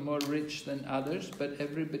people are more rich than others, but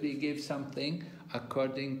everybody gave something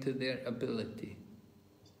according to their ability.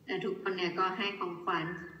 และทุกคนเนี่ยก็ให้ของขวัญ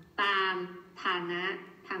ตามฐานะ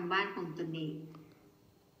ทางบ้านของตนเอง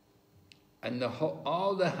And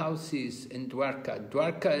all the houses in Dwarka.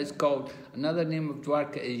 Dwarka is called, another name of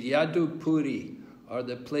Dwarka is Yadupuri, or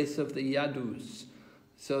the place of the Yadus.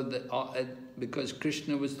 So that because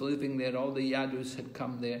Krishna was living there, all the Yadus had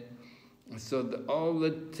come there. So all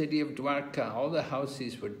the city of Dwarka, all the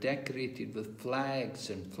houses were decorated with flags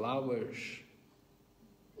and flowers.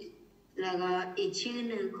 แล้วก็อีกชื่อ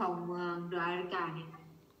หนึ่งของเมืองดวาริกาเนี่ย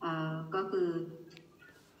ก็คือ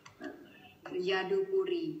ยาดูปุ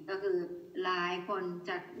รีก็คือหลายคน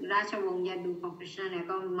จากราชวงศ์ยาดูของกฤษณะเนี่ย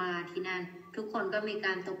ก็มาที่นั่นทุกคนก็มีก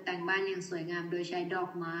ารตกแต่งบ้านอย่างสวยงามโดยใช้ดอ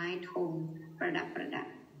กไม้ธงประดับประดับ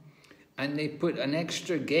And they put an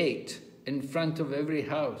extra gate in front of every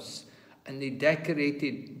house, and they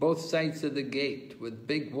decorated both sides of the gate with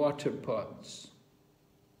big water pots.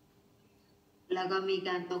 แล้วก็มีก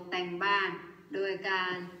ารตกแต่งบ้านโดยกา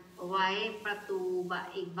รไว้ประตู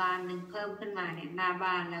อีกบานหนึ่งเพิ่มขึ้นมาเนี่ยหน้า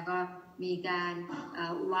บ้านแล้วก็มีการ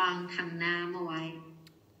วางถังน้ำเอาไว้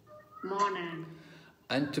หม้อน้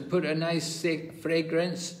ำ And to put a nice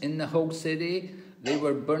fragrance in the whole city, they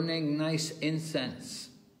were burning nice incense.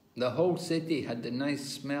 The whole city had the nice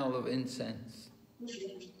smell of incense.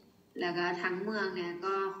 แล้วก็ทั้งเมืองเนี่ย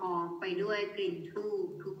ก็หอมไปด้วยกลิ่นธูป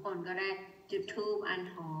ทุกคนก็ได้จุดธูปอัน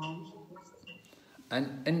หอม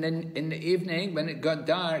And then in the evening, when it got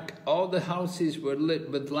dark, all the houses were lit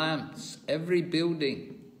with lamps, every building.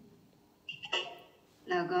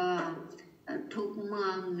 แล้วก็ทุกเมื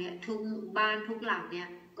องเนี่ยทุกบ้านทุกหลังเนี่ย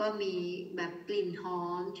ก็มีแบบกลิ่นหอ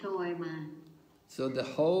มโชยมา So the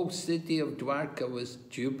whole city of Dwarka was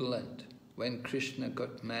jubilant when Krishna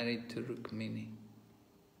got married to Rukmini.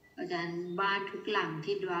 อาจารย์บ้านทุกหลัง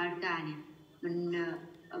ที่ดวาริกาเนี่ยมัน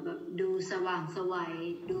แบบดูสว่างไสว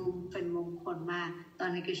ดูเป็นมงคลมากตอน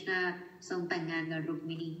ที่กฤษณะทรงแต่งงานกับรุก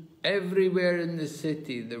มินี Everywhere in the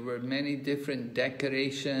city there were many different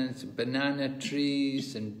decorations, banana trees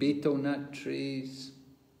and betel nut trees.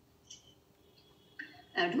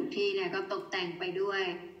 แล้วทุกที่เนี่ยก็ตกแต่งไปด้วย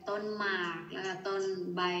ต้นหมากแล้วก็ต้น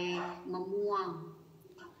ใบมะม่วง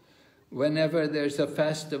whenever there's a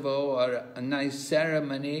festival or a nice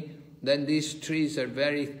ceremony, then these trees are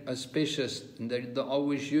very auspicious and they're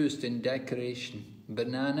always used in decoration.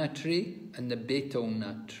 Banana tree and the betel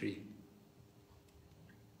nut tree.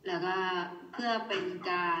 แล้วก็เพื่อเป็น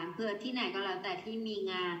การเพื่อที่ไหนก็แล้วแต่ที่มี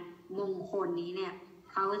งานมงคลนี้เนี่ย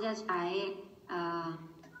เขาจะใช้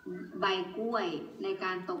ใบกล้วยในก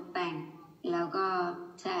ารตกแต่งแล้วก็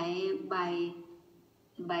ใช้ใ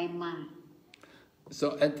บหมาก So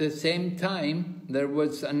at the same time there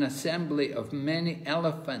was an assembly of many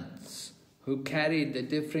elephants who carried the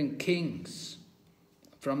different kings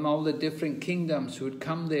from all the different kingdoms who would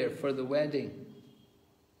come there for the wedding.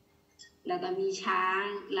 แล้วก็มีช้าง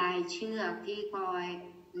ลายเชือกที่คอย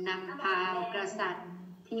นำพากษัตริย์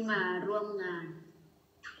ที่มาร่วมงาน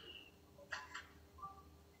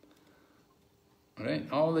Right,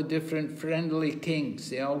 all the different friendly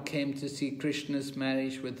kings, they all came to see Krishna's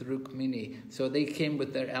marriage with Rukmini, so they came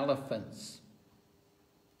with their elephants.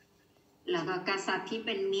 แล้วก็กษัตริย์ที่เ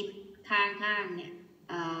ป็นมิตรข้างๆเนี่ย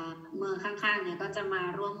เมืองข้างๆเนี่ยก็จะมา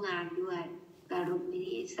ร่วมงานด้วยกับรุกมิ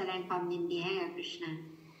นีแสดงความยินดีให้กับ Krishna.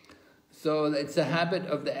 So it's a habit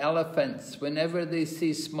of the elephants, whenever they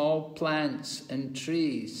see small plants and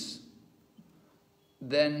trees,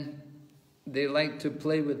 then they like to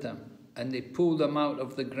play with them. And they pull them out of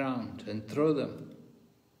the ground and throw them.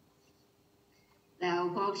 แล้ว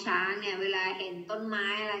พวกช้างเนี่ยเวลาเห็นต้นไม้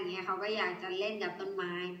อะไรเงี้ยเขาก็อยากจะเล่นกับต้นไ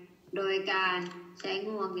ม้โดยการใช้ง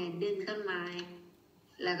วงเนี่ยดึงต้นไม้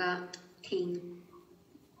แล้วก็ทิ้ง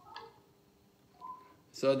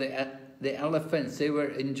So the elephants, they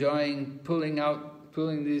were enjoying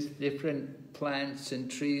pulling these different plants and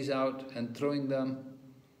trees out and throwing them.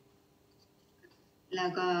 แล้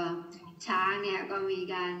วก็ช้างเนี่ยก็มี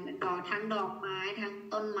การทั้งดอกไม้ทั้ง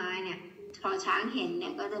ต้นไม้เนี่ยพอช้างเห็นเนี่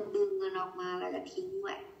ยก็จะดึงมันออกมาแล้วก็ทิ้งไ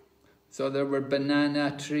ว้ So there were banana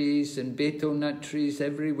trees and betel nut trees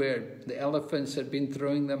everywhere. The elephants had been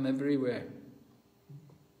throwing them everywhere.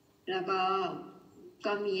 แล้ว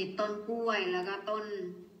ก็มีต้นกล้วยแล้วก็ต้น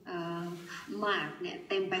หมากเนี่ย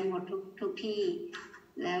เต็มไปหมดทุกที่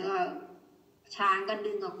แล้วก็ช้างก็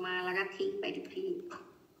ดึงออกมาแล้วก็ทิ้งไปทุกที่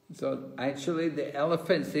So actually the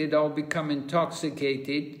elephants, they'd all become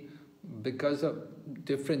intoxicated because of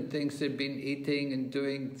different things they'd been eating and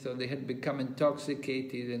doing, so they had become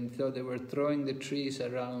intoxicated and so they were throwing the trees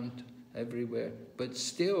around everywhere. But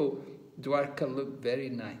still, Dwarka looked very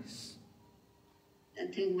nice.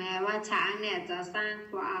 ถึงแม้ว่าช้างเนี่ยจะสร้าง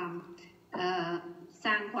คว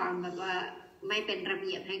ามแบบว่าไม่เป็นระเ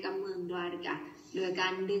บียบให้กับเมืองดวาริกาโดยกา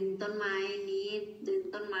รดึงต้นไม้นี้ดึง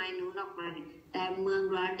ต้นไม้นู้นออกมาแต่เมือง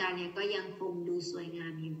ดวาริกาเนี่ยก็ยังคงดูสวยงา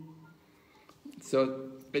มอยู่ So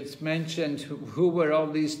it's mentioned who were all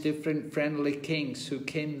these different friendly kings who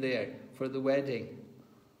came there for the wedding.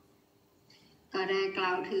 ก็ได้กล่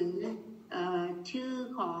าวถึงชื่อ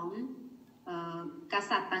ของก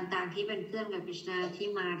ษัตริย์ต่างๆที่เป็นเพื่อนกับกฤษณาที่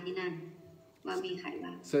มาที่นั่นว่ามีใครบ้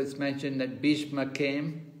าง So it's mentioned that Bhishma came,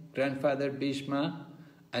 grandfather Bhishma,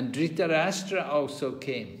 and Dhritarashtra also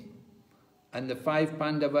came. And the 5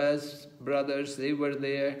 Pandavas, brothers, they were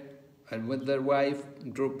there, and with their wife,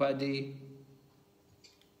 Draupadi.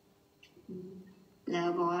 แล้ว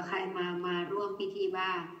บอกว่าใครมาร่วมพิธีบ้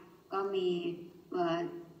างก็มี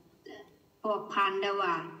พวกพันดาว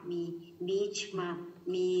ามีบีชมา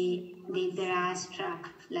มีดิดราสตรา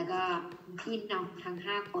แล้วก็พี่น้องทั้ง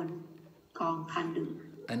5 คนของพันดุ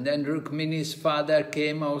And then Rukmini's father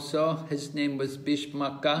came also. His name was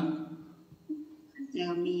Bhishmaka. แล้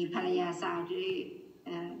วมีภรรยาสาวที่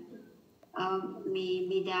มี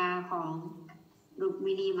บิดาของรุก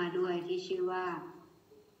มินีมาด้วยที่ชื่อว่า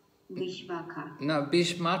บิชมากะ Now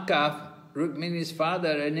Bhishmaka, Rukmini's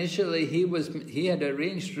father, initially he had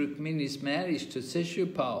arranged Rukmini's marriage to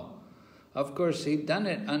Shishupal. Of course, he'd done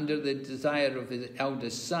it under the desire of his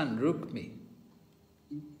eldest son, Rukmi.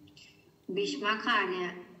 บิชมาคาเนี่ย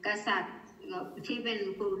กษัตริย์ที่เป็น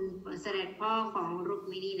คุณเสด็จพ่อของรุก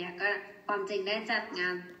มินีเนี่ยก็ความจริงได้จัดงา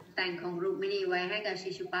นแต่งของรุกมินีไว้ให้กับชิ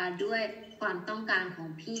ชุปาด้วยความต้องการของ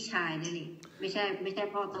พี่ชายนั่นเองไม่ใช่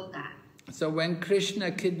พ่อต้องการ So when Krishna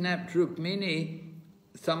kidnapped Rukmini,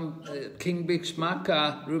 King Bhishmaka,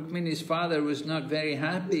 Rukmini's father, was not very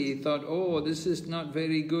happy. He thought, oh, this is not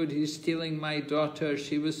very good. He's stealing my daughter.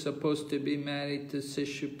 She was supposed to be married to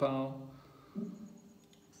Shishupal.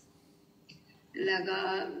 แล้วก็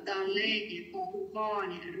ตอนแรกเนี่ยพอคุณพ่อ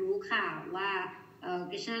เนี่ยรู้ข่าวว่า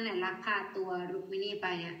คริชนาเนี่ยลักพาตัวรุกมินีไป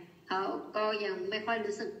เนี่ยเขาก็ยังไม่ค่อย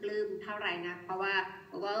รู้สึกปลื้มเท่าไหร่นะเพราะว่า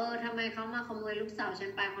บอกว่าทำไมเขามาขโมยลูกสาวฉั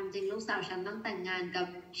นไปความจริงลูกสาวฉันต้องแต่งงานกับ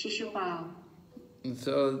ชิชุปาล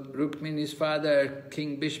So Rukmini's father,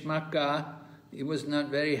 King Bhishmaka, he was not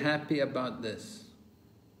very happy about this.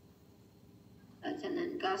 ฉะนั้น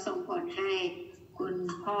ก็ส่งผลให้คุณ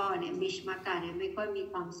พ่อเนี่ยบิชมากะเนี่ยไม่ค่อยมี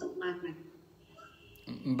ความสุขมากนะ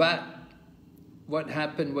But what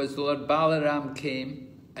happened was Lord Balaram came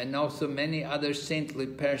and also many other saintly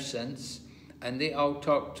persons, and they all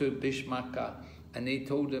talked to Bhishmaka, and they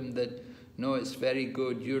told him that no, it's very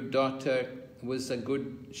good, your daughter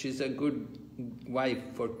she's a good wife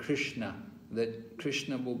for Krishna, that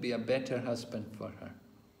Krishna will be a better husband for her.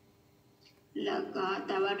 แล้วก็แ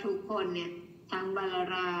ต่ว่าทุกคนเนี่ยทั้งบาลา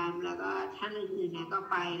รามแล้วก็ท่านอื่นๆเนี่ยก็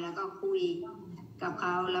ไปแล้วก็คุยกับเข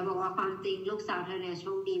าแล้วบอกว่าความจริงลูกสาวเธอเนี่ยโช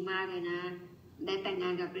คดีมากเลยนะได้แต่งงา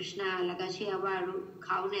นกับกฤษณาแล้วก็เชื่อว่าเข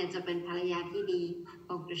าเนี่ยจะเป็นภรรยาที่ดีข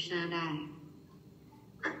องกฤษณาได้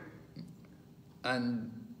And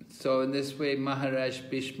so in this way Maharaj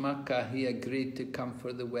Bhishmaka, he agreed to come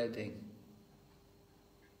for the wedding.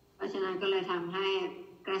 เพราะฉะนั้นก็เลยทำให้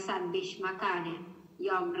กษัตริย์บิชมกะเนี่ย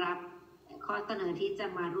ยอมรับข้อเสนอที่จะ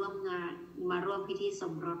มาร่วมพิธีส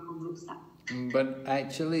มรสของลูกสาว But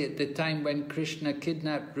actually at the time when Krishna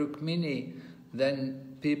kidnapped Rukmini, then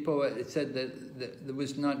people said that there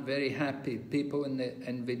was not very happy. People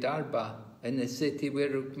in Vidarbha, in the city where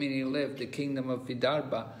Rukmini lived, the kingdom of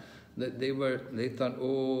Vidarbha, that they thought,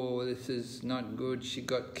 oh, this is not good. She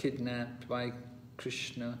got kidnapped by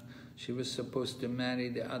Krishna. She was supposed to marry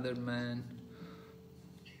the other man.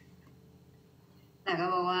 แต่ก็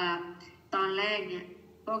บอกว่าตอนแรกเนี่ย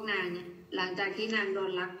พวกนางเนี่ยหลังจากที่นางโด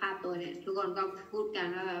นลักพาตัวเนี่ยทุกคนก็พูดกัน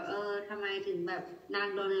ว่าแบบทำไมถึงแบบนาง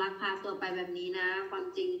โดนลักพาตัวไปแบบนี้นะความ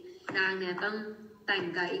จริงนางเนี่ยต้องแต่ง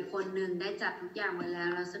กับอีกคนนึงได้จัดทุกอย่างไว้แล้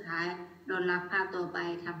วสุดท้ายโดนลักพาตัวไป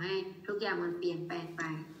ทำให้ทุกอย่างมันเปลี่ยนแปลงไป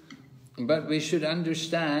But we should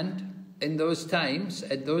understand at those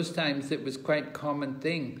times it was quite common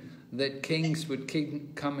thing that kings would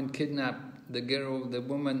come and kidnap the girl, the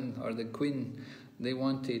woman or the queen they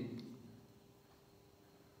wanted.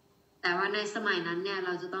 แต่ว่าในสมัยนั้นเนี่ยเร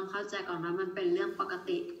าจะต้องเข้าใจก่อนว่ามันเป็นเรื่องปก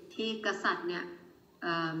ติที่กษัตริย์เนี่ย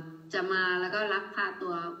จะมาแล้วก็ลักพาตั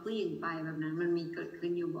วผู้หญิงไปแบบนั้นมันมีเกิดขึ้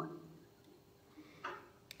นอยู่บ่อย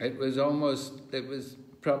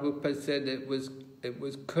Prabhupada said it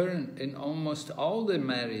was current in almost all the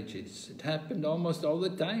marriages. It happened almost all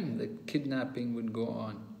the time that kidnapping would go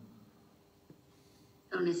on.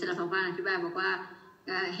 ตรงนี้ศิลปะอธิบายบอกว่า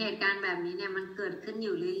เหตุการณ์แบบนี้เนี่ยมันเกิดขึ้นอ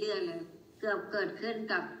ยู่เรื่อยๆเลยเกือบเกิดขึ้น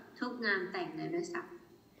กับทุกงานแต่งเลยด้วยซ้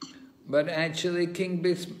ำ But actually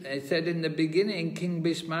I said in the beginning, King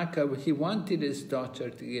Bhishmaka, he wanted his daughter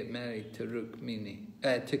to get married to Rukmini,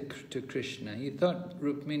 to Krishna. He thought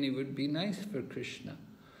Rukmini would be nice for Krishna.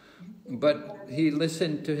 But he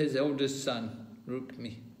listened to his eldest son,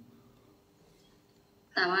 Rukmi.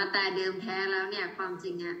 แต่ว่าแต่เดิมแท้แล้วเนี่ยความจ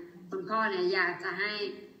ริงอ่ะคุณพ่อเนี่ยอยากจะให้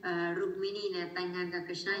รุกมินีเนี่ยแต่งงานกับก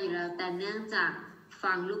ฤษณะอยู่แล้วแต่เนื่องจาก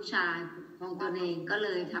ฟังลูกชายของตนเองก็เล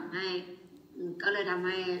ยทำให้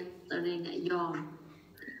ตนเองเนี่ยยอม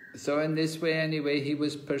So in this way anyway he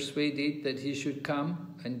was persuaded that he should come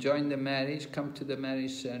and join the marriage, come to the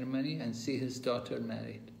marriage ceremony and see his daughter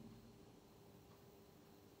married.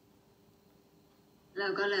 แล้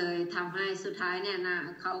วก็เลยทำให้สุดท้ายเนี่ยนะ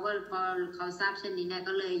เขาก็พอเขาทราบเช่นนี้เนี่ย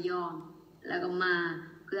ก็เลยยอมแล้วก็มา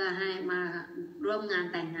เพื่อให้มาร่วมงาน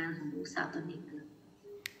แต่งงานของลูกสาวตนเอง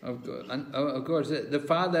Of course, the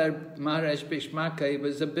father, Maharaj Bhishmaka, he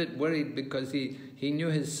was a bit worried because he knew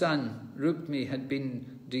his son, Rukmi, had been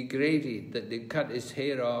degraded, that they cut his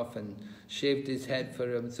hair off and shaved his head for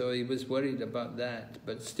him, so he was worried about that.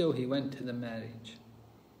 But still he went to the marriage.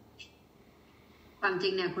 ความจริ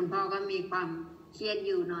งเนี่ยคุณพ่อก็มีความเครียดอ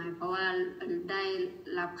ยู่หน่อยเพราะว่าได้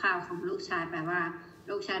รับข่าวของลูกชายแปลว่า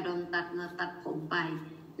ลูกชายโดนตัดเนื้อตัดผมไป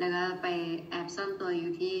แล้วก็ไปแอบซ่อนตัวอ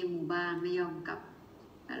ยู่ที่หมู่บ้านไม่ยอมกลับ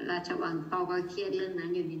ราชวังพ่อก็เครียดเรื่องนั้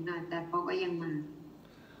นอยู่นิดหน่อยแต่พ่อก็ยังมา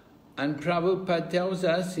And Prabhupada tells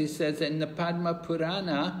us, he says in the Padma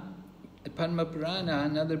Purana,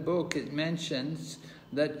 another book, it mentions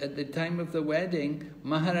that at the time of the wedding,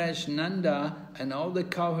 Maharaj Nanda and all the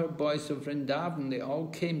cowherd boys of Vrindavan, they all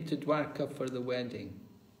came to Dwarka for the wedding.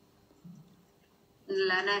 แ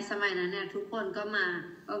ละในสมัยนั้นเนี่ยทุกคนก็มา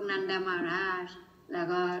องค์นันดามาราชแล้ว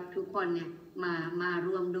ก็ทุกคนเนี่ยมา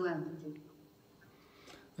ร่วมด้วย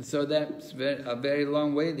So that's a very long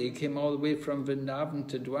way. They came all the way from Vrindavan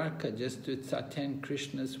to Dwarka just to attend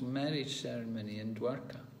Krishna's marriage ceremony in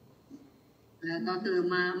Dwarka. ก็คือ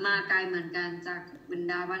มาไกลเหมือนกันจากวริน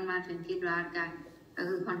ดาวันมาถึงที่ดวารกาก็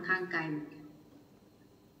คือค่อนข้างไกล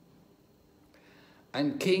And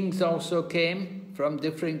kings also came from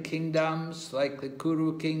different kingdoms, like the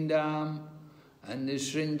Kuru kingdom, and the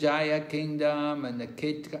Srinjaya kingdom, and the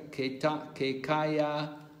Kekaya,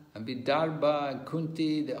 and Vidarbha, and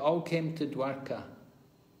Kunti. They all came to Dwarka.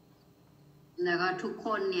 แล้วก็ทุกค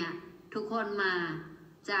นเนี่ย ทุกคนมา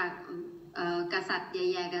จากกษัตริย์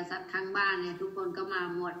ใหญ่ๆกษัตริย์ทั้งบ้านเนี่ยทุกคนก็มา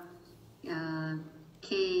หมดเ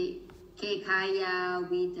คคายา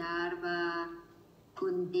วิดาร์บากุ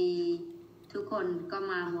นดีทุกคนก็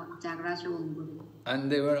มาหมดจากราชวงศ์บุรี And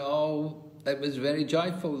they were all, it was very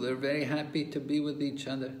joyful, they were very happy to be with each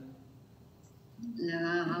other. แล้ว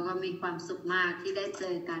เขาก็มีความสุขมากที่ได้เจ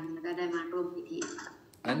อกันแล้วก็ได้มาร่วมพิธี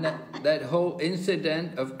And that whole incident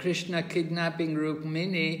of Krishna kidnapping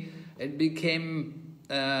Rukmini, it became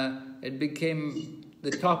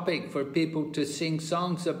the topic for people to sing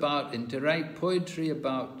songs about and to write poetry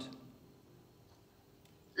about.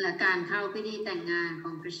 และการเข้าพิธีแต่งงานข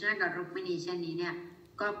องคริชนากับรุกมิณีเช่นนี้เนี่ย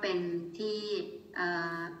ก็เป็นที่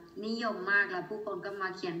นิยมมากแล้วผู้คนก็มา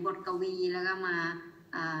เขียนบทกวีแล้วก็มา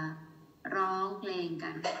ร้องเพลงกั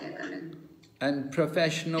นเกี่ยวกับเรื่อง And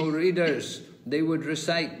professional readers, they would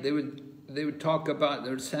recite, they would talk about,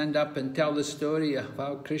 they would stand up and tell the story of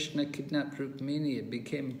how Krishna kidnapped Rukmini. It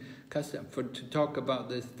became custom to talk about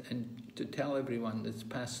this and to tell everyone this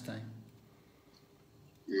pastime.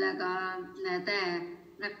 แล้วก็แต่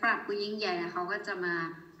นักปราชญ์ผู้ยิ่งใหญ่เขาก็จะมา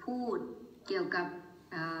พูดเกี่ยวกับ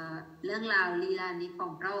เรื่องราวลีลานี้ขอ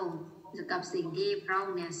งพระองค์เกี่ยวกับสิ่งที่พระอง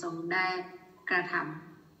ค์เนี่ยทรงได้กระทำ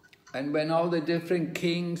And when all the different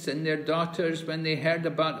kings and their daughters, when they heard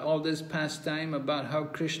about all this pastime, about how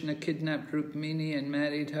Krishna kidnapped Rukmini and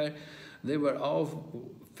married her, they were all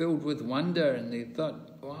filled with wonder and they thought,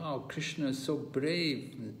 wow, Krishna is so brave.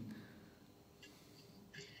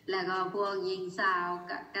 แล้วก็พวกหญิงสาว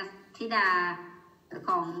กับธิดาข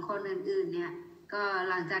องคนอื่นๆเนี่ยก็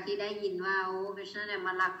หลังจากที่ได้ยินว่าโอ้คริชนาเนี่ยม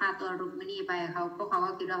าลักพาตัวรุกมิณีไปพวกเขา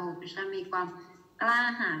ก็คิดว่าโอ้คริชนามีความกล้า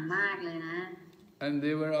หาญมากเลยนะ And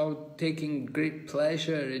they were all taking great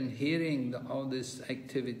pleasure in hearing all these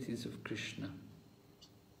activities of Krishna.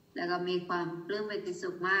 แล้วก็มีความปลื้มปิติสุ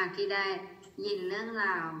ขมากที่ได้ยินเรื่องร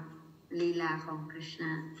าวลีลาของคริชน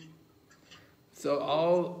า So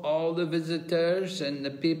all the visitors and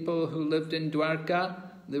the people who lived in Dwarka,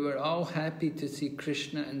 they were all happy to see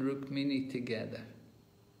Krishna and Rukmini together.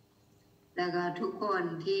 แล้วก็ทุกคน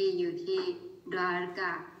ที่อยู่ที่ดวารก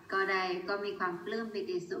ะก็มีความปลื้มปิ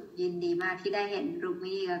ติสุขยินดีมากที่ได้เห็นรุกมิ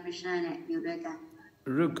ณีกับคริชนาเนี่ยอยู่ด้วยกัน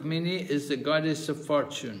Rukmini is the goddess of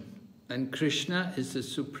fortune and Krishna is the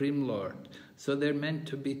supreme lord. So they're meant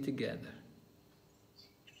to be together.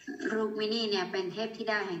 รุกมิณีเนี่ยเป็นเทพธิ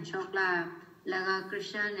ดาแห่งโชคลาภแล้วก็คริช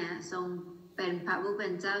นาเนี่ยทรงเป็นพระผู้เป็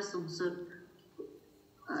นเจ้าสูงสุด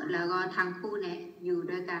แล้วก็ทั้งคู่เนี่ยอยู่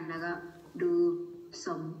ด้วยกันแล้วก็ดูส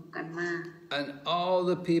มกันมาก And all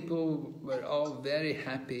the people were all very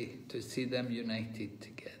happy to see them united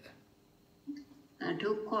together.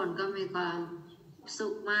 ทุกคนก็มีความสุ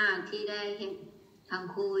ขมากที่ได้เห็นทั้ง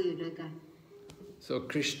คู่อยู่ด้วยกัน So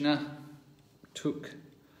Krishna took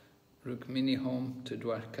Rukmini home to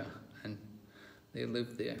Dwarka and they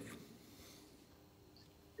lived there.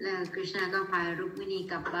 แล้วคริชนาก็พารุกมิณี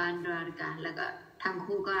กลับบ้านดวารกะแล้วก็ทั้ง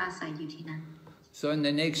คู่ก็อาศัยอยู่ที่นั่น So in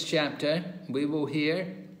the next chapter we will hear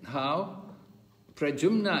how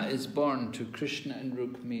Prajumna is born to Krishna and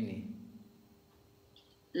Rukmini.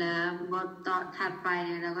 แล้วบทต่อถัดไปเ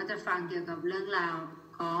นี่ยเราก็จะฟังเกี่ยวกับเรื่องราว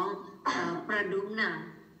ของประดุมนะ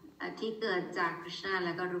ที่เกิดจากคริชนาแล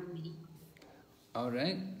ะก็รุกมิณี All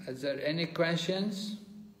right. Is there any questions?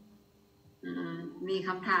 มีค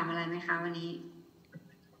ำถามอะไรไหมคะวันนี้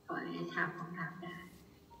ขอให้ถามคำถามได้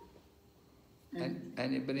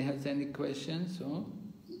Anybody has any questions? Oh?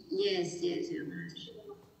 Yes, very much.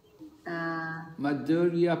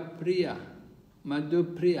 Madhurya Priya, Madhu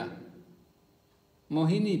Priya,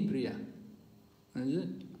 Mohini Priya, is it?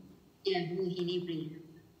 Yeah, Mohini Priya.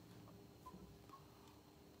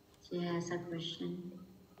 She has a question.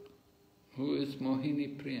 Who is Mohini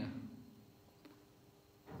Priya?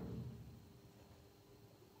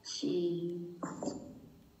 She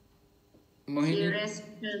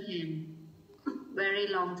rescued him very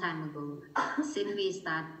long time ago. Since we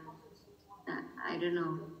start, I don't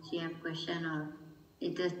know, she have question or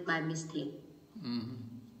it is by mistake.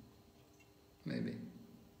 Maybe.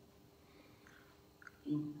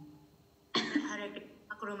 Hare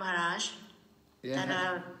Krishna Guru Maharaj.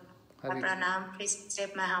 Yeah. Pranam, please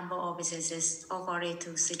accept my humble obeisances, offered to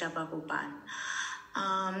Siddha Prabhupada.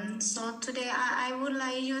 So today I would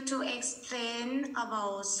like you to explain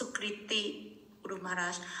about Sukriti, Guru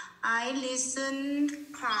Maharaj. I listened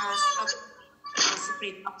class of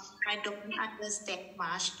Sukriti. I don't understand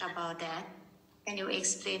much about that. Can you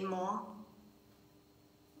explain more?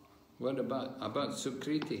 What about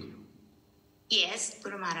Sukriti? Yes,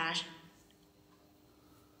 Guru Maharaj.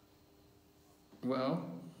 Well,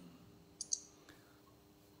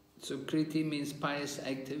 Sukriti means pious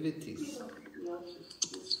activities.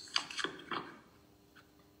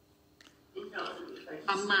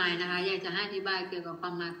 ความหมายนะคะอยากจะให้อธิบายเกี่ยวกับคว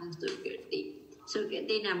ามหมายของสุเกติสุเก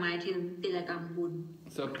ติน่ะหมายถึงกิจกรรมบุญ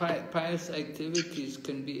So pious activities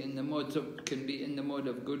can be in the mode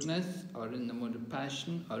of goodness, or in the mode of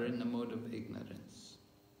passion, or in the mode of ignorance.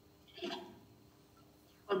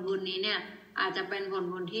 ผลบุญนี้เนี่ยอาจจะเป็นผล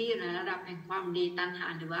บุญที่อยู่ในระดับแห่งความดีตัณหา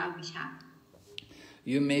หรือว่าอวิชชา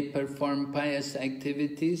You may perform pious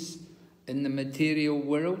activities in the material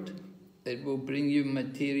world. It will bring you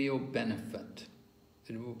material benefit.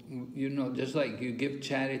 It will, just like you give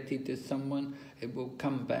charity to someone, it will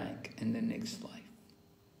come back in the next life.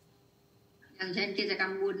 อย่างเช่นกิจกรร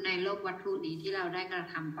มบุญในโลกวัตถุนี้ที่เราได้กระ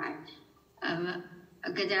ทำไป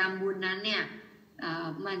กิจกรรมบุญนั้นเนี่ย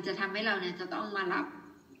มันจะทำให้เราเนี่ยจะต้องมารับ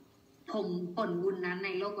ผลบุญนั้นใน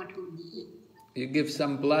โลกวัตถุนี้ You give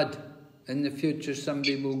some blood. In the future,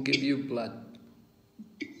 somebody will give you blood.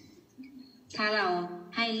 ถ้าเรา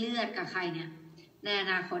ให้เลือดกับใครเนี่ยในอ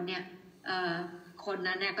นาคตเนี่ยคน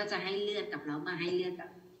นั้นเนี่ยก็จะให้เลือดกับเรามาให้เลือดกับ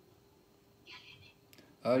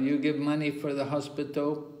Or you give money for the hospital.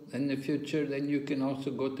 In the future, then you can also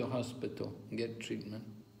go to hospital and get treatment.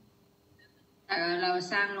 เรา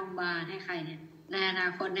สร้างโรงพยาบาลให้ใครเนี่ยในอนา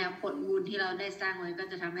คตเนี่ยผลบุญที่เราได้สร้างไว้ก็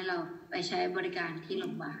จะทำให้เราไปใช้บริการที่โร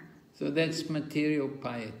งพยาบาล So that's material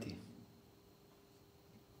piety.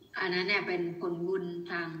 อันนั้นเนี่ยเป็นผลบุญ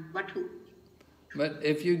ทางวัตถุ But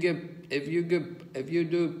if you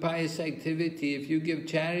do pious activity, if you give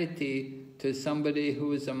charity to somebody who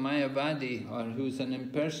is a Mayavadi or who's an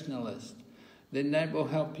impersonalist, then that will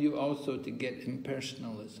help you also to get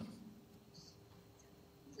impersonalism.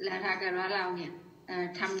 และถ้าเกิดว่าเราเนี่ย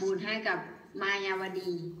ทำบุญให้กับมายาว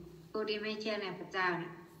ดีผู้ที่ไม่เชื่อในพระเจ้าเนี่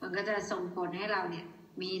ยมันก็จะส่งผลให้เราเนี่ย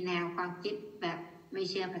มีแนวความคิดแบบไม่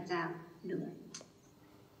เชื่อพระเจ้าด้วย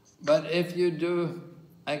But if you do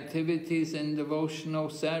activities in devotional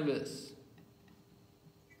service,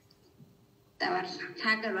 แต่ว่าถ้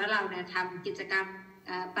าเกิดว่าเราเนี่ยทำกิจกรรม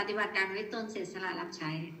ปฏิบัติการด้วยตนเสียสละรับใ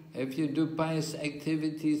ช้ if you do pious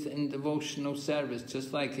activities in devotional service, just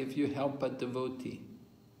like if you help a devotee,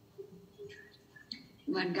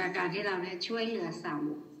 เหมือนกับการที่เราเนี่ยช่วยเหลือสาว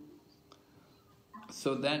ก so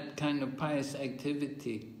that kind of pious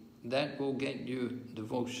activity, that will get you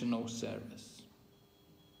devotional service.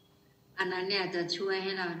 อันนั้นเนี่ยจะช่วยใ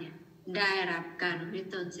ห้เราเนี่ยได้รับการด้วย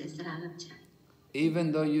ตนเสียสละรับใช้ Even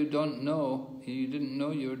though you didn't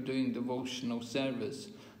know you were doing devotional service,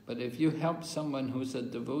 but if you help someone who's a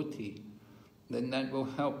devotee, then that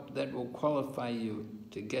will qualify you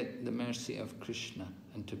to get the mercy of Krishna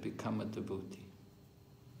and to become a devotee.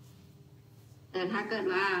 แต่ถ้าเกิด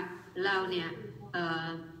ว่าเราเนี่ย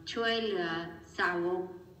ช่วยเหลือสาวก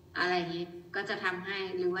อะไรอย่างนี้ก็จะทำให้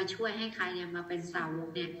หรือว่าช่วยให้ใครเนี่ยมาเป็นสาวก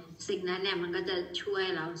เนี่ยสิ่งนั้นเนี่ยมันก็จะช่วย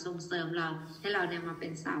เราส่งเสริมเราให้เราเนี่ยมาเป็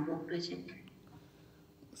นสาวกด้วยเช่นกัน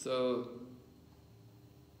So,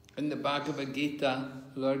 in the Bhagavad Gita,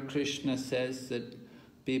 Lord Krishna says that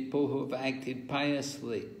people who have acted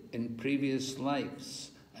piously in previous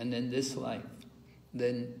lives and in this life,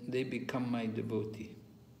 then they become my devotee.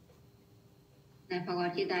 ในพระว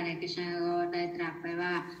จิตาในกฤษณะก็ได้ตรัสไปว่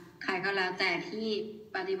าใครก็แล้วแต่ที่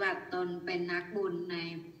ปฏิบัติตนเป็นนักบุญ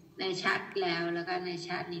ในชาติแล้วก็ในช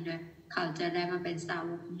าตินี้ด้วยเขาจะได้มาเป็นสาว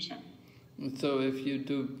กของฉัน So if you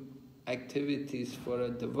do activities for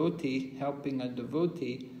a devotee, helping a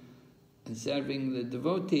devotee and serving the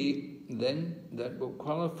devotee, then that will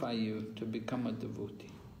qualify you to become a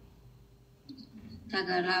devotee. ถ้าเ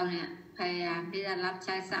กิดเราเนี่ยพยายามที่จะรับใ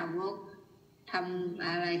ช้สาวกทำอ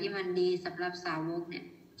ะไรที่มันดีสำหรับสาวกเนี่ย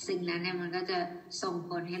สิ่งนั้นเนี่ยมันก็จะส่งผ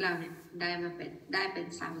ลให้เราเนี่ยได้เป็น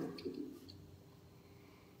สาวกที่ดี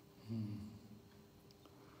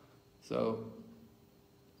So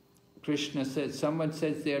Krishna said, someone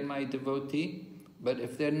says they're my devotee, but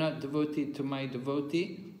if they're not devotee to my devotee,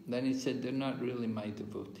 then he said they're not really my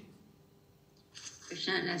devotee.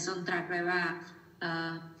 Krishna ได้ทรงตรัสไว้ว่า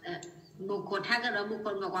บุคคลถ้าเกิดว่าบุคค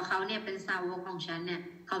ลบอกว่าเขาเนี่ยเป็นสาวกของฉันเนี่ย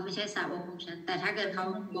เขาไม่ใช่สาวกของฉันแต่ถ้าเกิดเขา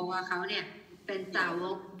บอกว่าเขาเนี่ยเป็นสาว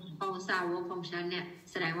กของฉันเนี่ย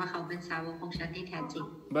แสดงว่าเขาเป็นสาวกของฉันที่แท้จริง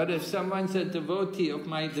But if someone's a devotee of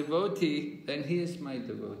my devotee, then he is my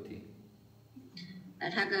devotee. แต่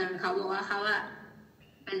ถ้าเกิดเขาบอกว่าเขา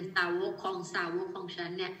เป็นสาวกของฉัน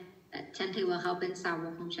เนี่ยฉันถือว่าเขาเป็นสาว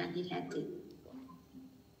กของฉันที่แท้จริง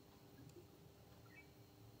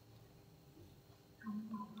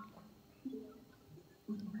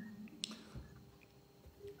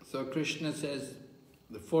So Krishna says,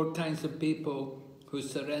 the four kinds of people who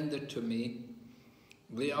surrender to me,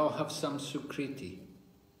 they all have some sukriti.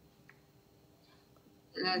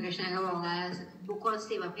 แล้วกฤษณะก็บอกว่าบุคคล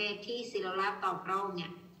สี่ประเภทที่ศิลลับต่อพระองค์เนี่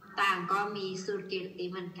ยต่างก็มีสุกิรติ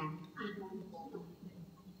เหมือนกัน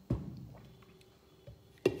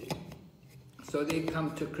So they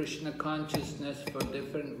come to Krishna consciousness for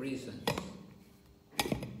different reasons.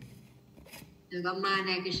 แล้วก็มาใ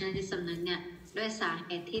นกฤษณจิตสำนึกเนี่ยด้วยสาเห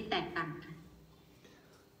ตุที่แตกต่างกัน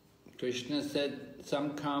Krishna said some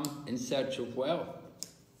come in search of wealth.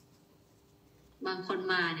 บางคน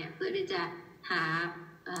มาเนี่ยเพื่อที่จะ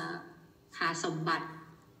หาสมบัติ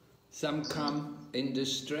Some come in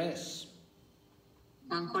distress.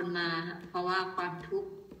 บางคนมาเพราะว่าความทุกข์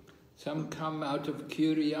Some come out of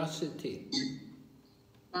curiosity.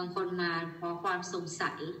 บางคนมาเพราะความสง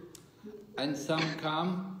สัย And some come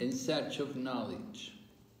in search of knowledge.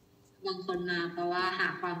 บางคนมาเพราะว่าหา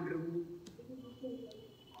ความรู้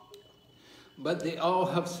But they all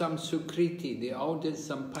have some sukriti. They all did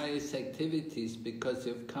some pious activities because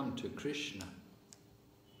they've come to Krishna.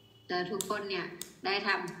 แต่ทุกคนเนี่ยได้ท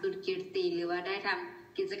ำสุกิรติหรือว่าได้ท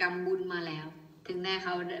ำกิจกรรมบุญมาแล้วถึงแม้เข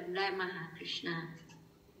าได้มาหาคริชนา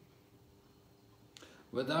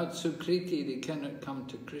Without sukriti, they cannot come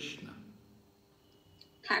to Krishna.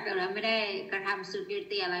 ถ้าเกิดว่าไม่ได้กระทำสุกิร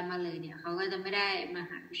ติอะไรมาเลยเนี่ยเขาก็จะไม่ได้มา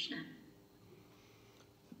หาคริชนา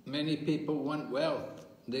Many people want wealth.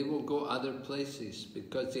 They will go other places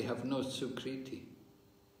because they have no sukriti.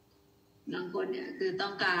 บางคนเนี่ยคือต้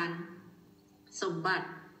องการสมบัติ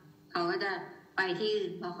เขาก็จะไปที่อื่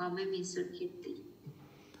นเพราะเขาไม่มีสุกิรติ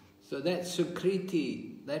So that sukriti,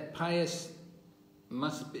 that pious,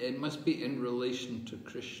 must be in relation to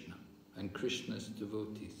Krishna and Krishna's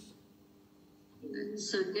devotees.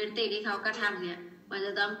 สุกิรติที่เขากระทำเนี่ยมันจ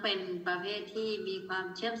ะต้องเป็นประเภทที่มีความ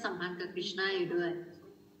เชื่อมสัมพันธ์กับคริชนาอยู่ด้วย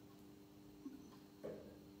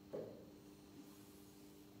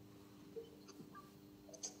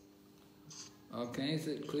Okay, is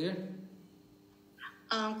it clear?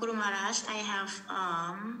 Guru Maharaj, I have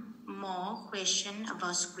more question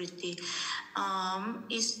about Sukriti.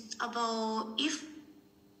 It's about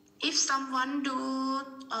if someone do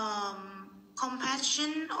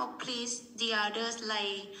compassion or please the others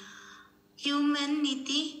like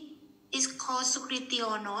humanity is called Sukriti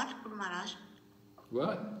or not, Guru Maharaj?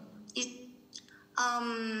 What? It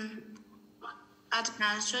อาจา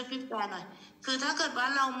รย์ช่วยพี่แปลหน่อยคือถ้าเกิดว่า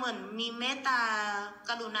เราเหมือนมีเมตตา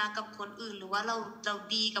กรุณากับคนอื่นหรือว่าเรา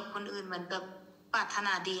ดีกับคนอื่นเหมือนกับปรารถน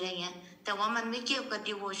าดีอะไรเงี้ยแต่ว่ามันไม่เกี่ยวกับ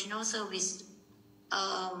devotional service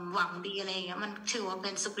หวังดีอะไรเงี้ยมันถือว่าเป็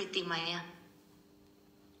นสุกริติไหมอ่ะ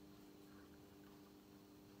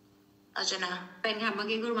อาจารย์นะเป็นค่ะเมื่อ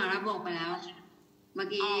กี้คุณมารับบอกไปแล้วเมื่อ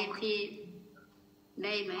กี้ที่ไ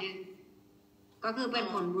ด้ไหมก็คือเป็น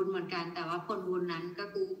ผลบุญเหมือนกันแต่ว่าผลบุญนั้นก็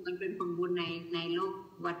คือมันเป็นผลบุญในโลก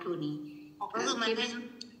วัตถุนี้ก็คือมันไม่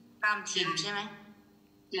ตามทีมใช่ไหม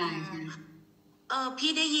ใช่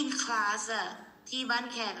พี่ได้ยินคลาสอะที่บ้าน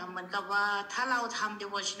แขกเหมือนกับว่าถ้าเราทำ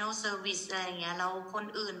devotional service อะไรเงี้ยเราคน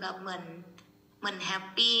อื่นแบบเหมือนแฮป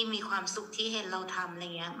ปี้มีความสุขที่เห็นเราทำอะไร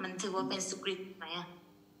เงี้ยมันถือว่าเป็นสุกริตไหมอะ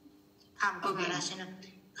ทำก็ไม่ได้ใช่ไหม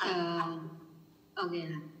โอเค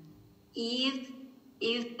ค่ะ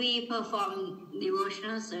if we perform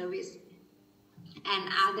devotional service and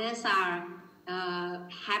others are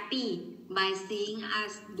happy by seeing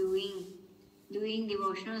us doing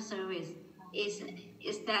devotional service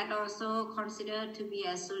is that also considered to be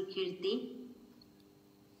a sukirti?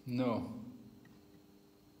 No.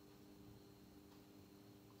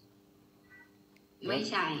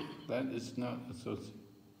 That is not association.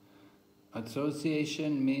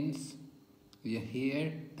 Association means you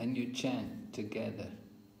hear and you chant together.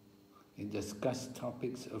 You discuss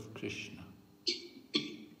topics of Krishna.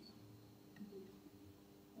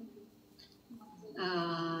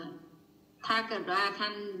 ถ้าเกิดว่าท่า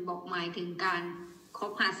นบอกหมายถึงการค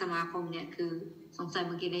บหาสมาคมเนี่ยคือสงสัยเ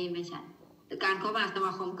มื่อกี้ได้ไม่ใช่แต่การคบหาสม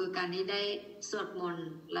าคมคือการที่ได้สวดมนต์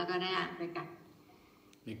แล้วก็ได้อ่านไปกัน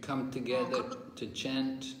You come together to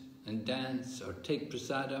chant and dance or take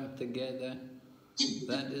prasadam together.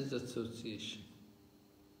 That is association.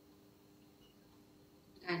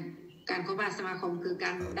 การคบหาสมาคมคือก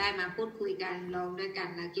ารได้มาพูดคุยกันร้องด้วยกัน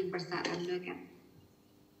และกินประสาทด้วยกัน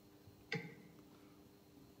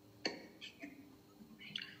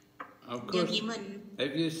Of course,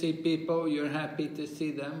 if you see people, you're happy to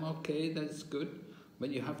see them. Okay, that's good. But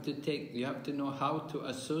you have to know how to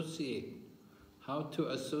associate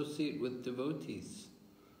with devotees.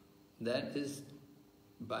 That is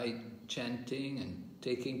by chanting and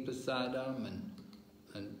taking prasadam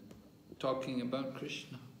and talking about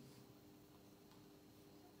Krishna.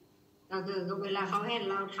 ก็คือเวลาเขาเห็น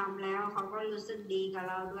เราทำแล้วเขาก็รู้สึกดีกับ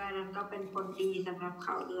เราด้วยแล้วก็เป็นผลดีสำหรับเข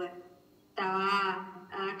าด้วยแต่ว่า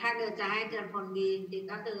ถ้าเกิดจะให้เกิดผลดีจริง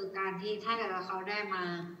ๆก็คือการที่ถ้าเกิดว่าเขาได้มา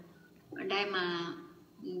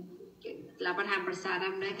รับประทานประสาท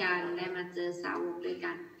ด้วยกันได้มาเจอสาวกด้วย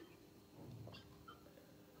กัน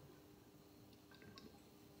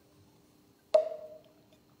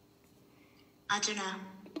อาจนะ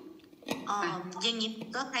อย่างนี้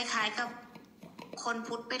ก็คล้ายๆกับคน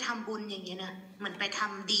พุทธไปทำบุญอย่างนี้นะเหมือนไปท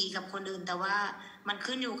ำดีกับคนอื่นแต่ว่ามัน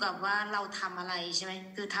ขึ้นอยู่กับว่าเราทำอะไรใช่ไหม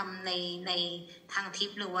คือทำในทางทิพ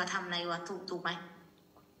ย์หรือว่าทำในวัตถุถูกไหม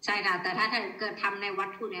ใช่ค่ะแต่ถ้าเกิดทำในวัต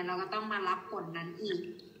ถุเนี่ยเราก็ต้องมารับผลนั้นอีก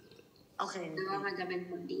โอเคหรือว่ามันจะเป็น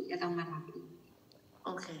ผลดีก็ต้องมารับอีกโ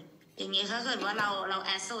อเคอย่างนี้ถ้าเกิดว่าเรา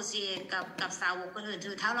associate กับสาวกคนอื่น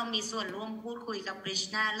ถือถ้าเรามีส่วนร่วมพูดคุยกับกฤษ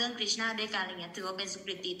ณาเรื่องกฤษณาด้วยกันอะไรเงี้ยถือว่าเป็นสุก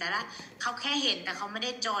ฤติแต่ละเขาแค่เห็นแต่เขาไม่ไ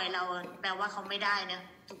ด้จอยเราแปลว่าเขาไม่ได้นะ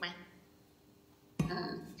ถูกไหม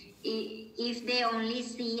if they only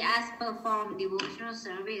see us perform devotional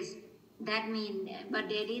service that mean but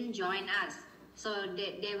they didn't join us so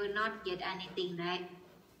they will not get anything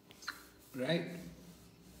right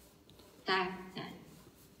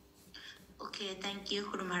Okay, thank you,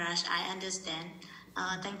 Guru Maharaj. I understand.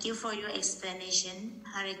 Thank you for your explanation.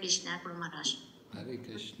 Hare Krishna, Guru Maharaj. Hare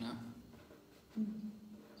Krishna.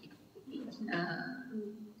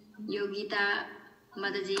 Yogita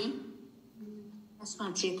Mataji. Yes,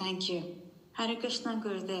 Mataji, thank you. Hare Krishna,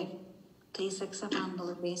 Gurudev. Please accept humble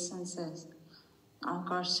obeisances. All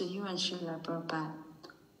regards to you and Srila Prabhupada.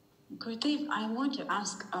 Gurudev, I want to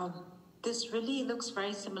ask, this really looks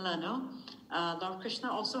very similar, no? Lord Krishna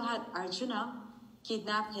also had Arjuna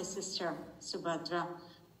kidnap his sister Subhadra,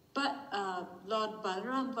 but Lord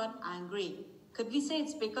Balaram got angry. Could we say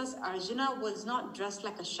it's because Arjuna was not dressed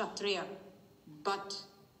like a Kshatriya, but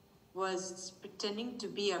was pretending to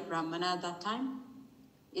be a Brahmana at that time?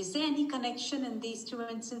 Is there any connection in these two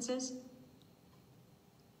instances?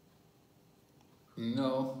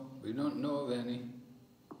 No, we don't know of any.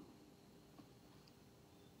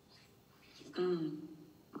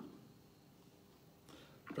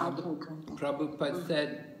 Prabhupada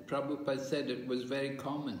said it was very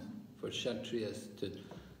common for Kshatriyas to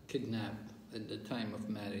kidnap at the time of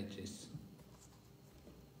marriages.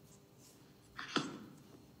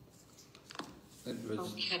 It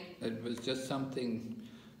was just something,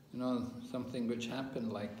 something which happened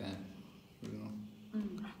like that,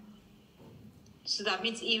 So that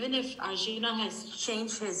means even if Arjuna has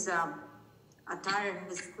changed his attire,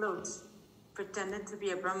 his clothes, pretended to be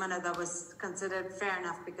a Brahmana, that was considered fair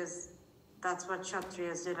enough because that's what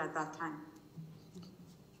Kshatriyas did at that time.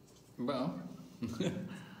 Well,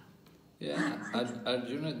 yeah,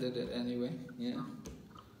 Arjuna did it anyway, yeah.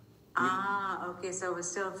 Okay, so it was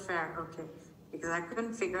still fair, okay. Because I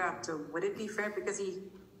couldn't figure out, so would it be fair because he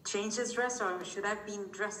changed his dress, or should I have been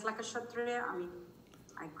dressed like a Kshatriya? I mean,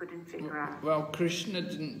 I couldn't figure out. Well, Krishna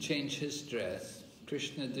didn't change his dress.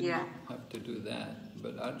 Krishna didn't have to do that,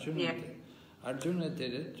 but Arjuna did. Arjuna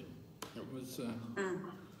did it. It was a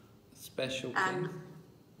special thing. And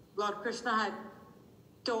Lord Krishna had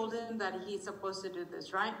told him that he's supposed to do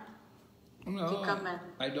this, right? No,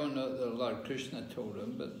 I don't know that Lord Krishna told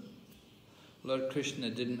him, but Lord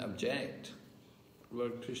Krishna didn't object.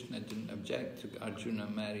 Lord Krishna didn't object to Arjuna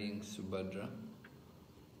marrying Subhadra.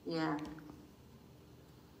 Yeah.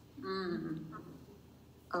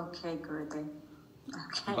 Okay, Gurudev.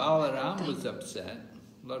 Okay. Balaram was upset.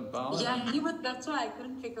 Lord Balaram. Yeah, that's why I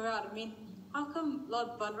couldn't figure out. I mean, how come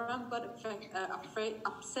Lord Balaram got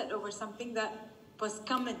upset over something that was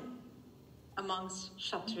common amongst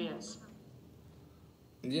Kshatriyas?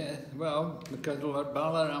 Yeah, well, because Lord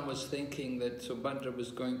Balaram was thinking that Subhadra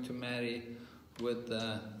was going to marry with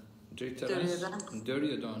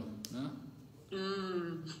Duryodhana. No?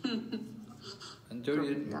 And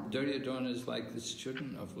Duryodhana is like the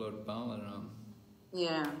student of Lord Balaram.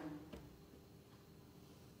 Yeah.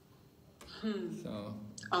 So,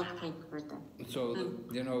 okay, so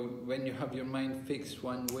when you have your mind fixed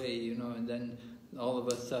one way, and then all of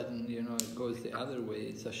a sudden, it goes the other way,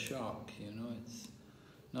 it's a shock, it's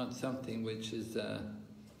not something which is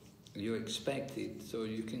you expected, so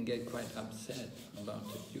you can get quite upset about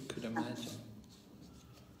it, you could imagine.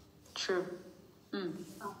 True.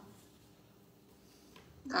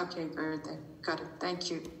 Okay, Gurudev. Got it. Thank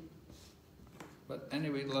you. But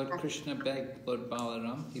anyway, Lord Krishna begged Lord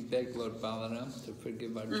Balaram, he begged Lord Balaram to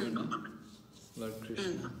forgive Arjuna, Lord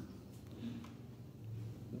Krishna.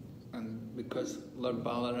 And because Lord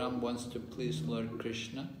Balaram wants to please Lord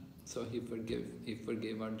Krishna, so he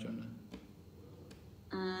forgave Arjuna.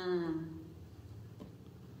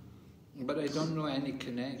 But I don't know any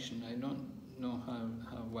connection. I don't know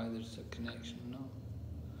why there's a connection, no.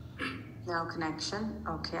 No connection?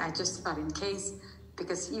 Okay, I just thought in case,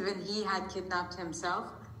 because even he had kidnapped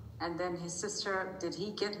himself, and then his sister, did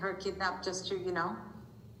he get her kidnapped just to,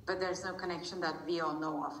 but there's no connection that we all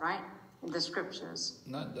know of, right? In the scriptures.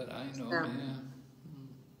 Not that I know,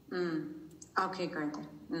 yeah. Okay, great.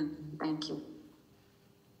 Thank you.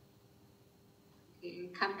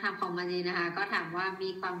 คำถามของมันดีนะคะก็ถามว่ามี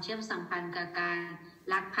ความเชื่อมสัมพันธ์กับการ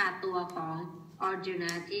ลักพาตัวของออร์จูน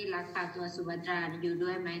าที่ลักพาตัวสุภัทราอยู่ด้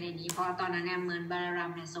วยไหมในนี้เพราะตอนนั้นเนี่ยเหมือนบาลรั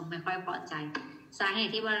มเนี่ยทรงไม่ค่อยพอใจสาเห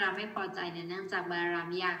ตุที่บาลรัมไม่พอใจเนี่ยเนื่องจากบาลรัม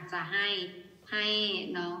อยากจะให้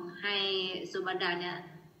น้องให้สุภัทราเนี่ย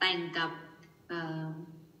แต่งกับ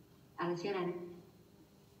อะไรชื่ออะไรนะ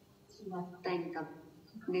แต่งกับ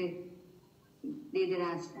ดีร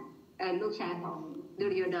าชลูกชายของดุ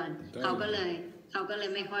ริโยดนเขาก็เลย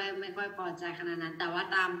ไม่ค่อยพอใจขนาดนั้นแต่ว่า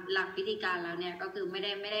ตามหลักพิธีการแล้วเนี่ยก็คือไม่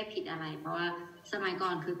ได้ผิดอะไรเพราะว่าสมัยก่อ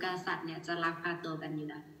นคือกษัตริย์เนี่ยจะลักพาตัวกันอยู่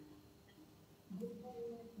แล้ว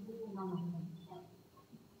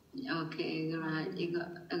Okay, right.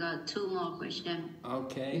 I got 2 more questions.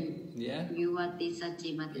 Okay, yeah. Yuvati Sachi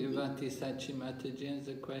Mataji. Yuvati Sachi Mataji has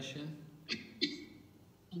a question.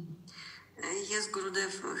 Yes,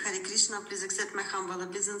 Gurudev. Hare Krishna, please accept my humble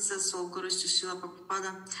obeisances. All Guru Srila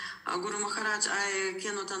Prabhupada. Guru Maharaj, I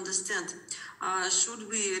cannot understand. Should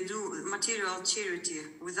we do material charity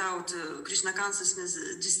without Krishna consciousness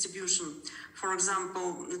distribution? For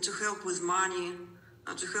example, to help with money,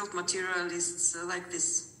 to help materialists like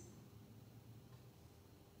this?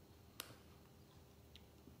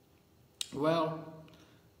 Well,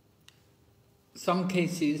 some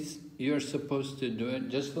cases you're supposed to do it,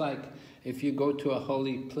 just like if you go to a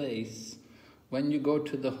holy place. When you go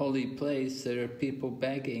to the holy place, there are people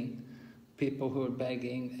begging, people who are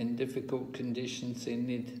begging in difficult conditions. They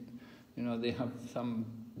need, they have some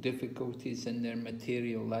difficulties in their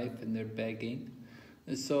material life and they're begging.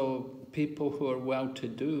 And so people who are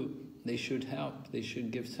well-to-do, they should help, they should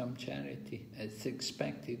give some charity. It's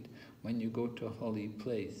expected when you go to a holy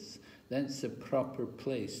place. That's the proper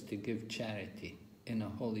place to give charity, in a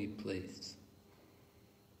holy place.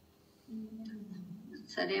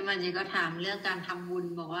 แสดงมันจะก็ถามเรื่องการทำบุญ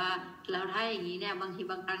บอกว่าแล้วถ้าอย่างนี้เนี่ยบางที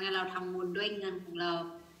บางครั้งเนี่ยเราทำบุญด้วยเงินของเรา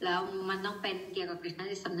แล้วมันต้องเป็นเกี่ยวกับกฤษณะ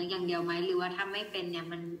สำนึกอย่างเดียวไหมหรือว่าถ้าไม่เป็นเนี่ย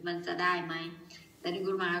มันจะได้ไหมแต่ที่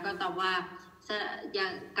คุณมาก็ตอบว่า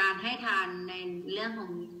การให้ทานในเรื่องขอ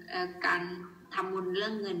งการทำบุญเรื่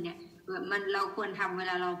องเงินเนี่ยเราควรทำเว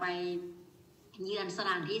ลาเราไปเยือนสถ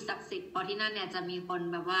านที่ศักดิ์สิทธิ์เพราะที่นั่นเนี่ยจะมีคน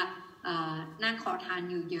แบบว่านั่งขอทาน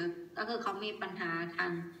อยู่เยอะก็คือเขามีปัญหาทา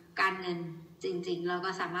งการเงินจริงๆเรา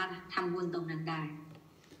ก็สามารถทำบุญตรงนั้นได้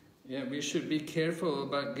Yeah, we should be careful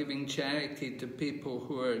about giving charity to people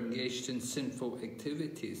who are engaged in sinful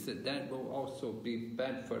activities, that will also be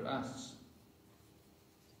bad for us.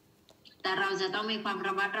 แต่เราจะต้องมีความร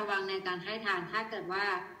ะมัดระวังในการให้ทานถ้าเกิดว่า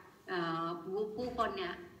ผู้คนเนี่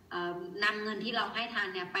ยนำเงินที่เราให้ทาน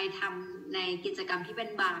เนี่ยไปทำในกิจกรรมที่เป็น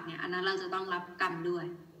บาปเนี่ยอันนั้นเราจะต้องรับกรรมด้วย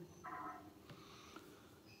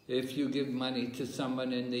If you give money to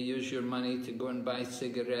someone and they use your money to go and buy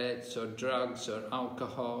cigarettes or drugs or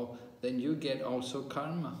alcohol, then you get also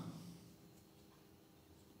karma.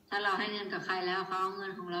 ถ้าเราให้เงินกับใครแล้วเขาเอาเงิ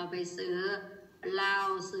นของเราไปซื้อเหล้า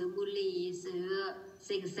ซื้อบุหรี่ซื้อ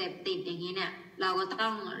สิ่งเสพติดอย่างนี้เนี่ยเราก็ต้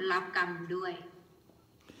องรับกรรมด้วย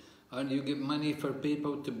And you give money for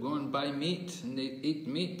people to go and buy meat and they eat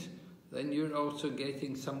meat, then you're also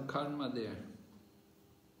getting some karma there.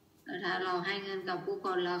 ถ้าเราให้เงินกับผู้ค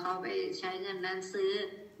นแล้วเขาไปใช้เงินนั้นซื้อ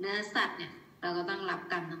เนื้อสัตว์เนี่ยเราก็ต้องรับ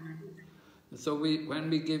กรรมตรงนั้น So when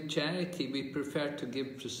we give charity, we prefer to give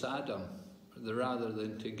prasadam rather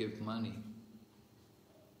than to give money.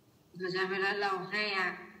 เพราะฉะนั้นเวลาเราใ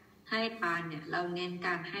ห้ทานเนี่ยเราเน้นก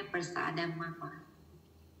ารให้ประสาดมากกว่า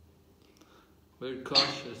We're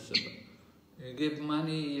cautious about. You give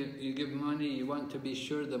money, you want to be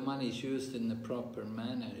sure the money is used in the proper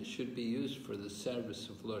manner. It should be used for the service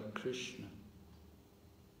of Lord Krishna.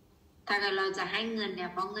 ถ้าเราจะให้เงินเนี่ย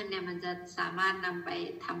เพราะเงินเนี่ยมันจะสามารถนำไป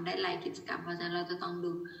ทำได้หลายกิจกรรมเพราะฉะนั้นเราจะต้อง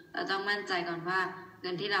ดูเราต้องมั่นใจก่อนว่าเงิ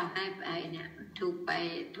นที่เราให้ไปเนี่ย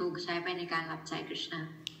ถูกใช้ไปในการรับใช้คริชนา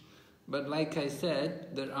But like I said,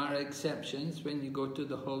 there are exceptions. When you go to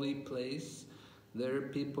the holy place, there are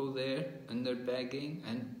people there and they're begging,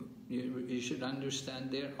 and you should understand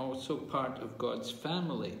they're also part of God's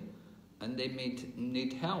family, and they may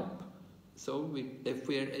need help. So if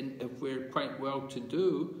we're quite well-to-do,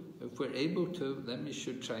 if we're able to, then we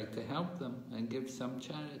should try to help them and give some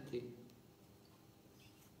charity.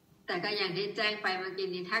 แต่ก็อย่างที่แจ้งไปเมื่อกี้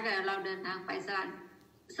นี้ถ้าเกิดเราเดินทางไปส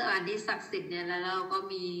ถานที่ศักดิ์สิทธิ์เนี่ยแล้วเราก็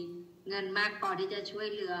มีเงินมากพอที่จะช่วย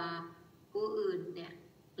เหลือผู้อื่นเนี่ย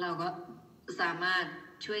เราก็สามารถ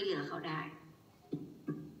ช่วยเหลือเขาได้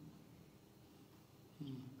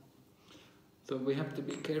So we have to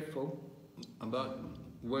be careful about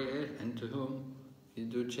where and to whom you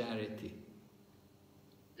do charity.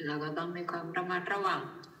 เราก็ต้องมีความระมัดระวัง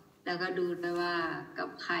แล้วก็ดูด้วยว่ากับ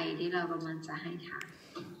ใครที่เรากำลังจะให้ทาน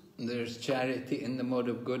There's charity in the mode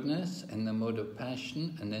of goodness, in the mode of passion,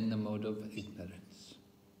 and in the mode of ignorance.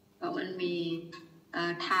 มันมี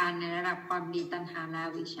ทานในระดับความดีตัณหาและ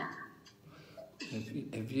วิชา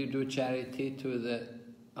If you do charity to the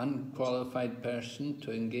unqualified person to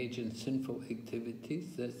engage in sinful activities,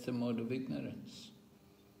 that's the mode of ignorance.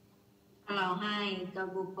 เราให้กับ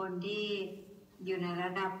บุคคลที่อยู่ในร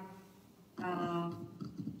ะดับ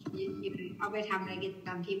เอาไปทำในกิจกร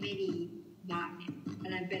รมที่ไม่ดีบาปเนี่ยอัน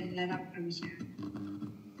นั้นเป็นระดับอวิชชา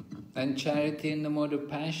And charity in the mode of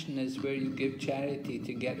passion is where you give charity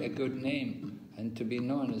to get a good name and to be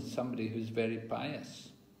known as somebody who's very pious.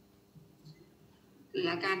 แล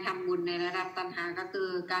ะการทำบุญในระดับตัณหาก็คือ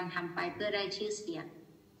การทำไปเพื่อได้ชื่อเสียง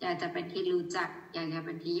อยากจะเป็นที่รู้จักอยากจะเ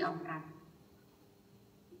ป็นที่ยอมรับ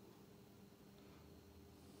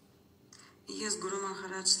Yes, Guru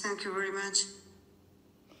Maharaj, thank you very much.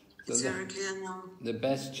 It's very clear now. The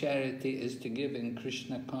best charity is to give in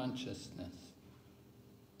Krishna consciousness.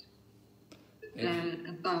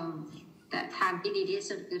 แต่ทานที่ดีที่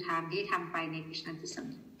สุดคือทานที่ทำไปในกฤษณจิตสำ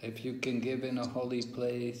นึก If you can give in a holy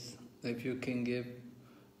place, if you can give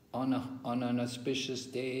on an auspicious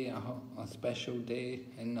day, a special day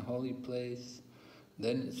in a holy place,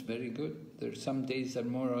 then it's very good. There are some days that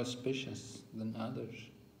are more auspicious than others.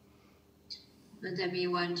 มันจะมี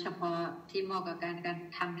วันเฉพาะที่เหมาะกับการ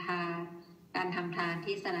ทำทาน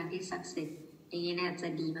ที่สถานที่ศักดิ์สิทธิ์อย่างนี้เนี่ยจะ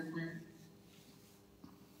ดีมากๆ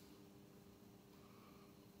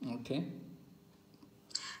Okay.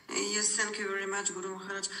 Yes, thank you very much, Guru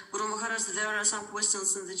Maharaj. Guru Maharaj, there are some questions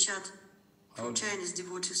in the chat from Chinese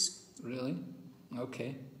devotees. Really? Okay.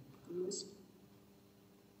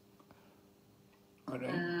 All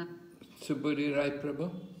right. Suburi Rai Prabhu?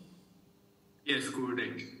 Yes,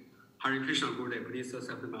 Gurudev. Hare Krishna, Gurudev. Please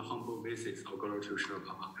accept my humble visit. I'll go to Sri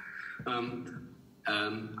Prabhupada.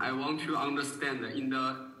 I want to understand in the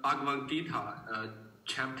Bhagavad Gita,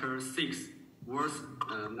 chapter 6, verse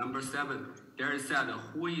number 7, there is said,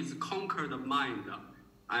 who is conquered the mind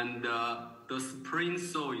and the supreme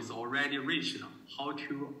soul is already reached. How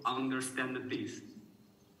to understand this?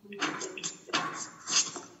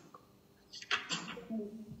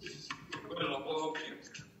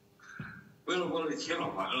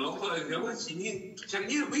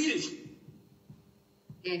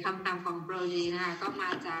คำถามของโปรดีนะคะก็มา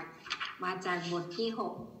จากบทที่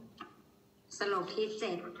6สโลกที่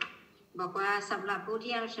7บอกว่าสำหรับผู้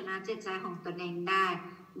ที่เอาชนะจิตใจของตนเองได้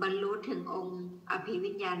บรรลุถึงองค์อภิ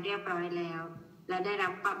วิญญาณเรียบร้อยแล้วและได้รั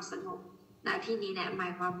บความสงบณที่นี้เนี่ยหมา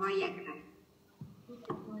ยความว่าอย่างไร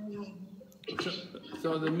So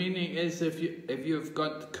the meaning is if you've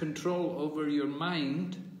got control over your mind,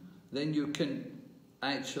 then you can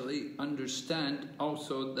actually understand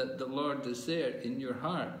also that the Lord is there in your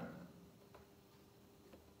heart.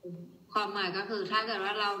 ความหมายก็คือถ้าเกิด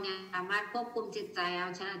ว่าเราเนี่ยสามารถควบคุมจิตใจเอา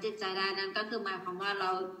ชนะจิตใจได้นั่นก็คือหมายความว่าเร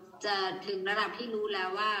าจะถึงระดับที่รู้แล้ว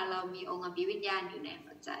ว่าเรามีองค์อภิวิญญาณอยู่ใน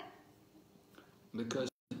หัวใจ Because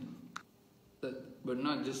we're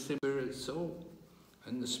not just spirit soul,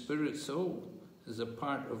 and the spirit soul is a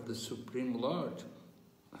part of the Supreme Lord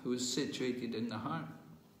who is situated in the heart.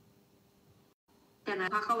 แต่ใน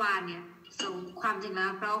พระควานเนี่ยทรงความจริงแล้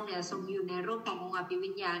วพระองค์เนี่ยทรงอยู่ในรูปขององค์อภิวิ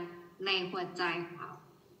ญญาณในหัวใจของเรา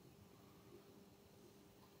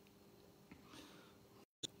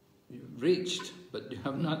You've reached, but you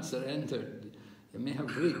have not surrendered. You may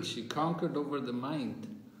have reached, you conquered over the mind,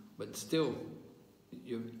 but still,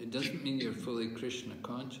 it doesn't mean you're fully Krishna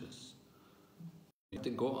conscious. You have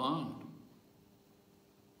to go on.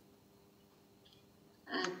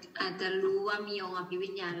 อาจจะรู้ว่ามีองค์อภิวิ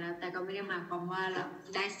ญญาณแล้วแต่ก็ไม่ได้หมายความว่าเรา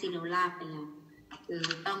ได้สิโลลาภไปแล้วคือ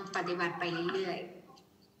ต้องปฏิบัติไปเรื่อยๆ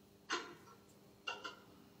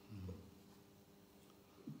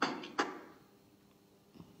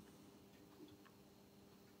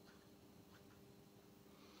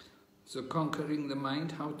So conquering the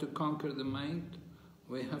mind, how to conquer the mind?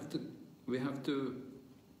 We have to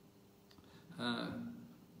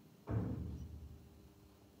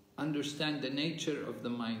understand the nature of the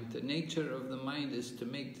mind. The nature of the mind is to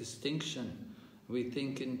make distinction. We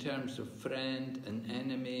think in terms of friend and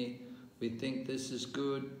enemy. We think this is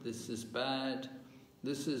good, this is bad.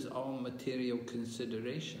 This is all material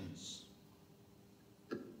considerations.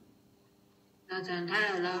 อาจารย์ถ้า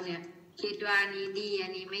เราเนี่ยคิดว่าอันนี้ดีอั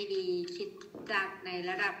นนี้ไม่ดีคิดจากใน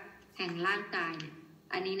ระดับแห่งร่างกายเนี่ย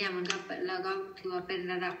อันนี้เนี่ยมันก็เราก็ถือว่าเป็น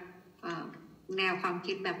ระดับแนวความ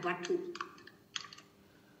คิดแบบวัตถุ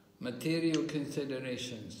Material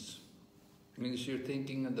considerations means you're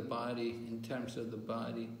thinking of the body in terms of the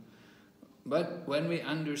body. But when we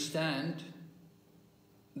understand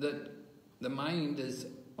that the mind is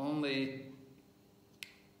only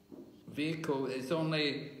vehicle. It's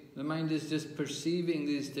only, the mind is just perceiving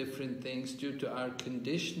these different things due to our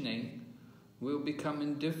conditioning. We'll become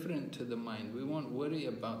indifferent to the mind. We won't worry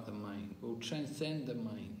about the mind. We'll transcend the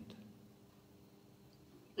mind.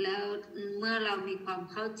 แล้วเมื่อเรามีความ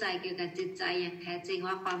เข้าใจเกี่ยวกับจิตใจอย่างแท้จริง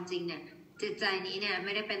ว่าความจริงเนี่ยจิตใจนี้เนี่ยไ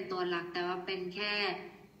ม่ได้เป็นตัวหลักแต่ว่าเป็นแ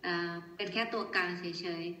ค่ตัวกลางเฉ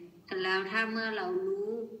ยๆแล้วถ้าเมื่อเรารู้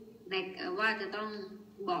ว่าจะต้อง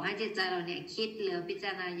บอกให้จิตใจเราเนี่ยคิดหรือพิจา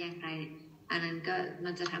รณาอย่างไรอันนั้นก็มั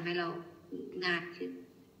นจะทำให้เราง่ายขึ้น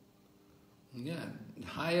Yeah,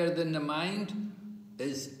 higher than the mind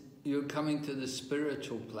is you're coming to the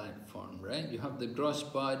spiritual platform, right? You have the gross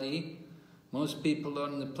body. Most people are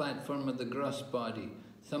on the platform of the gross body.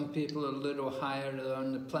 Some people are a little higher, they're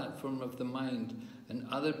on the platform of the mind. And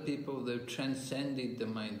other people, they've transcended the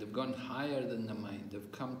mind. They've gone higher than the mind.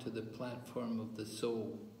 They've come to the platform of the soul.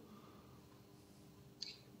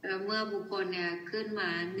 เมื่อบุคคลเนี่ยขึ้นมา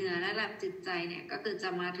เหนือระดับจิตใจเนี่ยก็คือจะ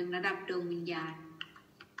มาถึงระดับดวงวิญญาณ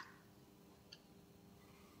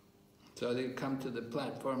So they come to the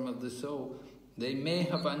platform of the soul. They may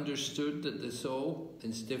have understood that the soul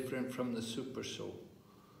is different from the super soul.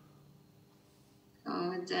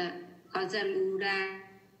 เขาจะรู้ได้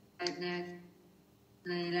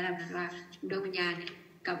ในระดับนั้นว่าดวงวิญญาณ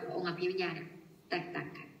กับองค์อภิวิญญาณแตกต่าง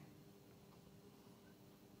กัน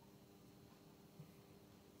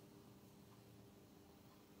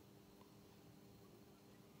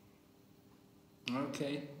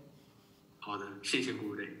Okay. 好的，谢谢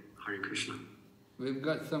古雷 Hare Krishna. We've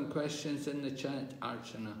got some questions in the chat,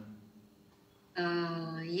 Archana.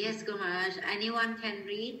 Yes, Guru Maharaj. Anyone can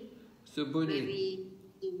read? Subudhi.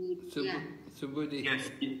 Yeah. Subudhi.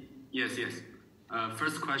 Yes.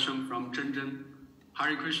 First question from Zhen Zhen.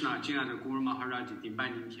 Hare Krishna, 敬爱的 Guru Maharaj, 顶拜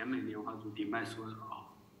您甜美莲花组，顶拜所有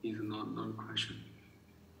this is not a question.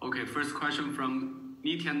 Okay, first question from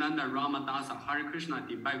Nityananda Ramadasa. Hare Krishna,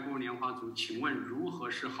 顶拜 Guru 莲花组，请问如何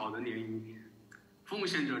是好的联谊？奉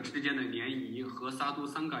献者之间的联谊和萨都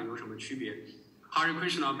桑嘎有什么区别 ？Hare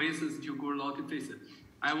Krishna, basis to Guru Lotus Face.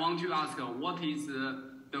 I want to ask, what is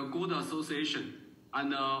the good association,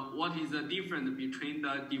 and what is the difference between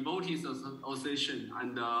the devotees association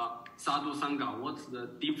and sadhu sangha? What's the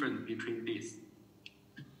difference between these?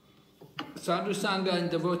 Sadhu sangha and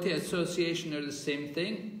devotee association are the same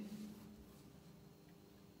thing.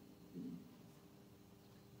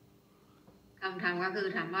 คำถามก็คือ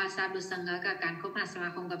ถามว่าซาดุสังฆะกับการคบหาสมา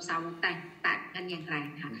คมกับสาวกแตกต่างกันอย่างไร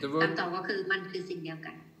คะคำตอบก็คือมันคือสิ่งเดียว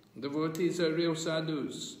กัน Devotees are real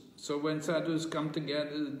sadhus. So when sadhus come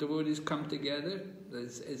together, the devotees come together,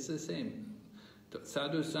 it's the same.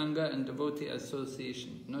 Sadhu sangha and devotee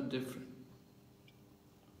association, not different.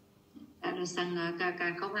 ซาดุสังฆะกับกา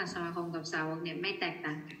รคบหาสมาคมกับสาวกเนี่ยไม่แตกต่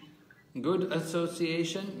างกัน Good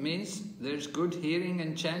association means there's good hearing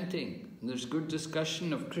and chanting. There's good discussion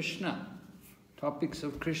of Krishna. Topics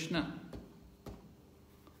of Krishna.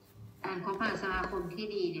 การคบหาสมาคมที่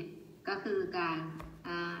ดีเนี่ยก็คือการ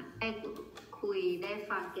ได้คุยได้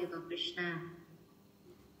ฟังเกี่ยวกับ Krishna.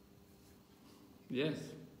 Yes.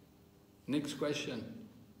 Next question.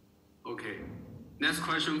 Okay. Next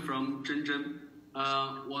question from 真真。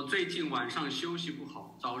我最近晚上休息不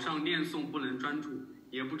好，早上念诵不能专注，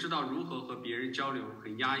也不知道如何和别人交流，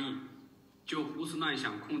很压抑，就胡思乱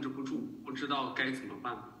想，控制不住，不知道该怎么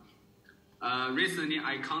办。Recently,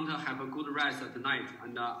 I can't have a good rest at night,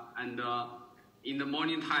 and in the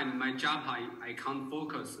morning time, my japa, I can't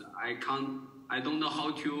focus. I don't know how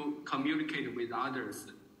to communicate with others,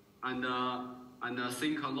 and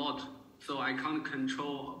think a lot. So I can't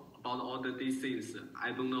control about all these things.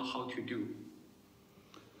 I don't know how to do.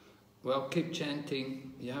 Well, keep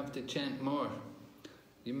chanting. You have to chant more.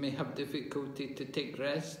 You may have difficulty to take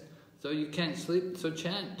rest, so you can't sleep, so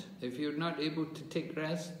chant. If you're not able to take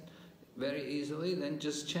rest very easily, then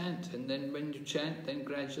just chant. And then when you chant, then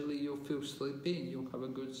gradually you'll feel sleepy and you'll have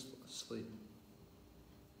a good sleep.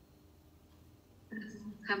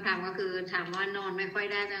 คำถามก็คือถามว่านอนไม่ค่อย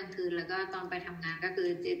ได้กลางคืนแล้วก็ตอนไปทำงานก็คือ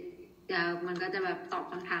จิตมันก็จะแบบตอบ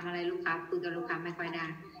คำถามอะไรลูกค้าคุยกับลูกค้าไม่ค่อยได้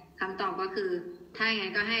คำตอบก็คือถ้าอย่างไ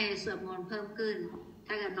รก็ให้สวดมนต์เพิ่มขึ้น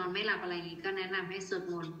ถ้าเกิดนอนไม่หลับอะไรอย่างนี้ก็แนะนำให้สวด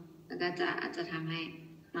มนต์แล้วก็อาจจะทำให้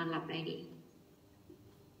นอนหลับได้ดี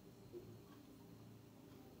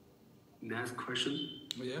Next question.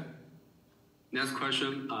 Yeah. Next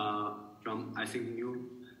question from I think you.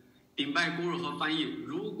 顶拜 Guru 和翻译，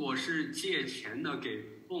如果是借钱的给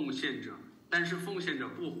奉献者，但是奉献者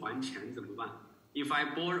不还钱怎么办 ？If I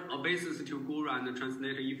borrow a basis to Guru and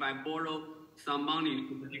translator, if I borrow some money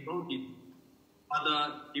to the devotee, but the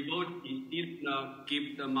devotee didn't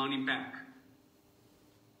give the money back.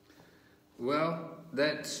 Well,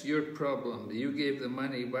 that's your problem. You gave the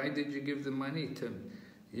money. Why did you give the money to him?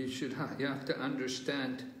 You have to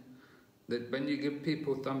understand that when you give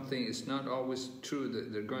people something, it's not always true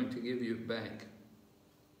that they're going to give you back.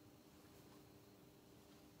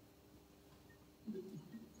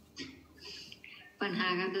 ปัญหา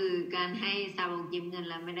ก็คือการให้สาวกยืมเงิน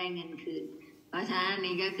แล้วไม่ได้เงินคืนเพราะฉะนั้น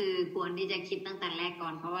นี่ก็คือควรที่จะคิดตั้งแต่แรกก่อ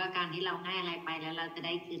นเพราะว่าการที่เราให้อะไรไปแล้วเราจะไ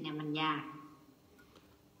ด้คืนเนี่ยมันยาก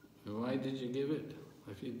Why did you give it?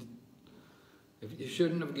 If you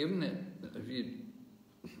shouldn't have given it.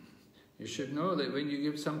 You should know that when you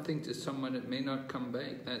give something to someone, it may not come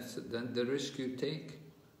back. That's the risk you take.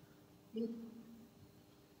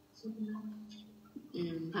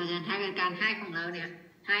 เพราะฉะนั้นถ้าเกิดการให้ของเราเนี่ย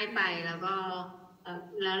ให้ไปแล้วก็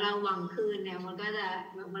แล้วเราหวังคืนเนี่ยมันก็จะ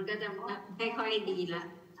ไม่ค่อยดีละ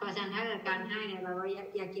เพราะฉะนั้นถ้าเกิดการให้เนี่ยเราก็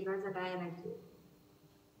อยากคิดว่าจะได้อะไรคืน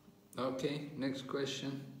Okay, next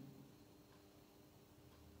question.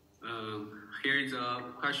 Here is a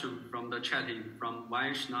question from the chat from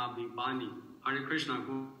Vighna B.V.V. Hare Krishna,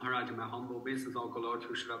 Guru Maharaj, my humble obeisance all glory to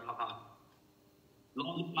Srila Prabhupada.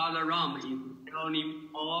 Lord Father Ram is telling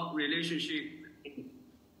all relationship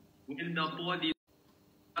with the body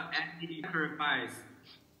and sacrifice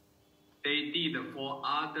they did for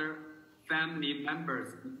other family members.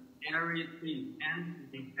 Everything ends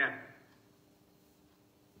with death.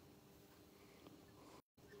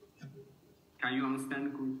 Can you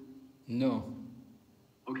understand, Guru? No.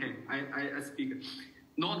 Okay, I speak.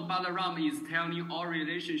 Lord Balaram is telling all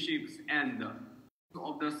relationships and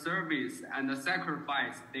of the service and the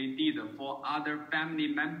sacrifice they did for other family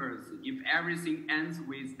members if everything ends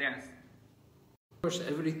with death. Of course,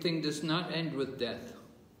 everything does not end with death.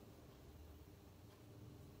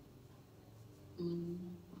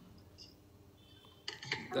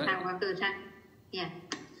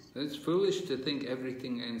 It's foolish to think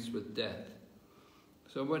everything ends with death.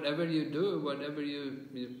 So whatever you do, whatever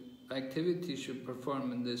activities you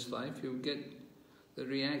perform in this life, you'll get the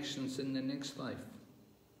reactions in the next life.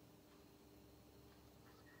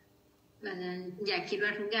 อย่าคิดว่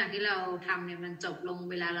าทุกอย่างที่เราทำเนี่ยมันจบลง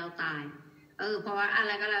เวลาเราตายเพราะว่าอะไ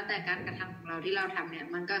รก็แล้วแต่การกระทำของเราที่เราทำเนี่ย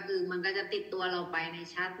มันก็จะติดตัวเราไปใน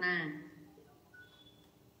ชาติหน้า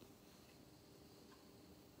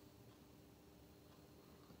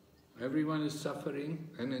Everyone is suffering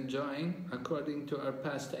and enjoying according to our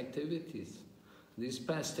past activities. These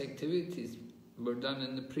past activities were done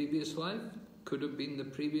in the previous life, could have been the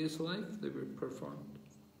previous life they were performed.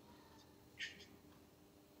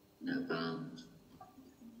 แล้วก็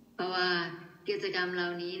เพราะว่ากิจกรรมเหล่า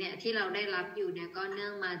นี้เนี่ยที่เราได้รับอยู่เนี่ยก็เนื่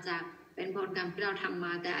องมาจากเป็นผลกรรมที่เราทำม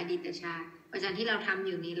าแต่อดีตชาติเพราะฉะนั้นที่เราทำอ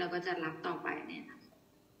ยู่นี้เราก็จะรับต่อไปเนี่ย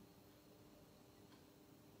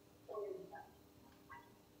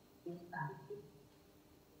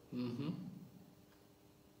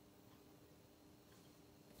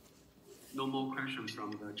No more questions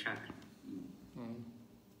from the chat.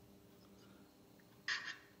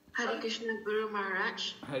 Hare Krishna, Guru Maharaj.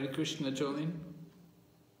 Hare Krishna, Jolene.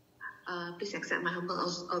 Please accept my humble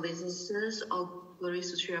obeisances. All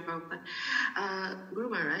glories to Srila Prabhupada. Guru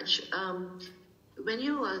Maharaj, when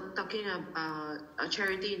you were talking about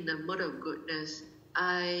charity in the mode of goodness,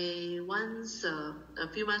 I once, a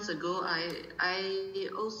few months ago, I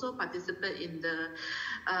also participated in the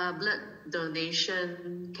blood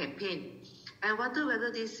donation campaign. I wonder whether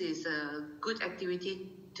this is a good activity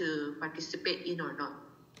to participate in or not.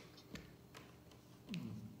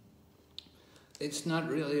 It's not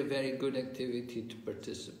really a very good activity to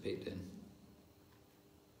participate in.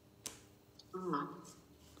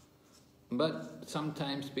 But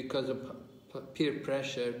sometimes because of peer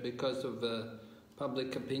pressure, because of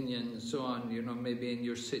public opinion and so on, you know, maybe in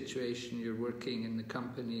your situation you're working in the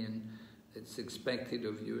company and it's expected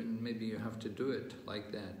of you and maybe you have to do it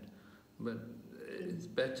like that. But it's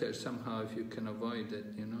better somehow if you can avoid it,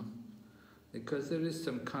 you know, because there is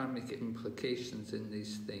some karmic implications in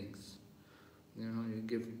these things. You know, you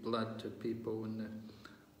give blood to people in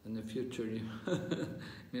the future you,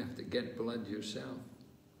 you have to get blood yourself.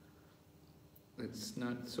 It's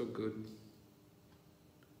not so good.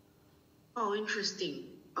 Oh, interesting.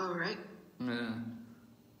 All right.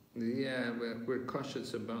 Yeah, we're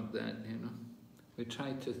cautious about that, you know. We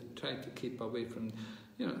try to keep away from,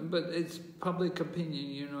 you know, but it's public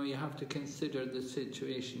opinion, you know, you have to consider the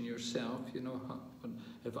situation yourself, you know,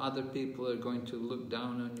 if other people are going to look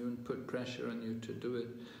down on you and put pressure on you to do it,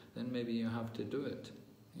 then maybe you have to do it.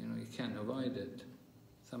 You know, you can't avoid it.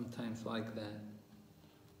 Sometimes like that.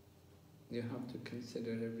 You have to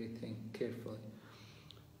consider everything carefully.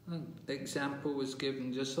 The example was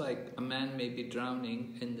given, just like a man may be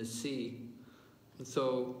drowning in the sea.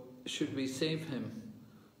 So should we save him?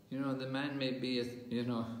 You know, the man may be,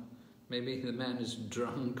 maybe the man is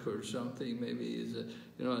drunk or something, maybe he's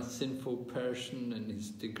a sinful person and he's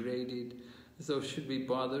degraded. So should we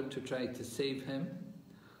bother to try to save him?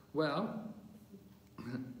 Well,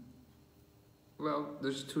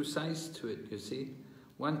 there's two sides to it, you see.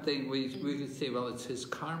 One thing we could say, well, it's his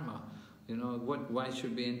karma. You know, why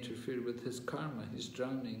should we interfere with his karma? He's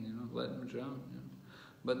drowning, let him drown.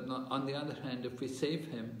 But on the other hand, if we save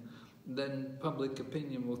him, then public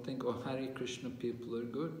opinion will think, oh, Hare Krishna people are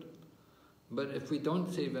good. But if we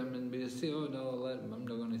don't save him and we say, oh no, let him, I'm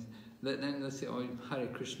not going to, then they'll say, oh, Hare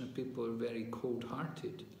Krishna people are very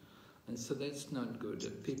cold-hearted. And so that's not good.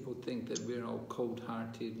 If people think that we're all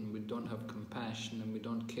cold-hearted and we don't have compassion and we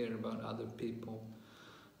don't care about other people.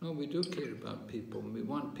 No, we do care about people. We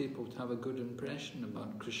want people to have a good impression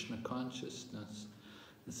about Krishna consciousness.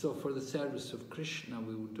 And so for the service of Krishna,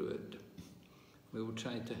 we will do it. We will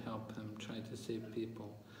try to help him, try to save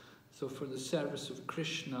people. So for the service of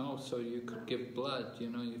Krishna also, you could give blood, you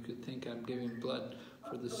could think I'm giving blood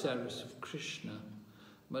for the service of Krishna.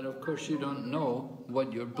 But of course you don't know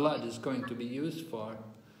what your blood is going to be used for.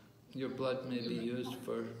 Your blood may be used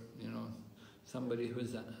for, somebody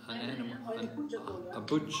who's an animal, a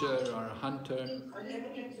butcher or a hunter.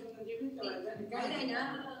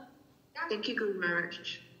 Thank you, Guru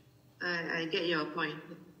Maharaj. I get your point.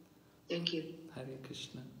 Thank you. Hare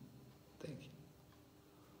Krishna. Thank you.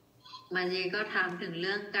 มันเองก็ถามถึงเ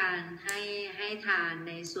รื่องการให้ทานใ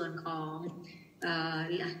นส่วนของ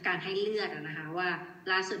การให้เลือดนะคะว่า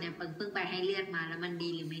ล่าสุดเนี่ยเพิ่งไปให้เลือดมาแล้วมันดี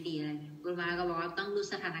หรือไม่ดีอะไรกุลมาก็บอกว่าต้องดู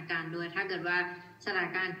สถานการณ์ด้วยถ้าเกิดว่าสถาน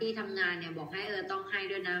การณ์ที่ทำงานเนี่ยบอกให้ต้องให้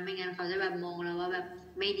ด้วยนะไม่งั้นเขาจะแบบมองแล้วว่าแบบ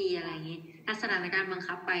ไม่ดีอะไรอย่างนี้ถ้าสถานการณ์บัง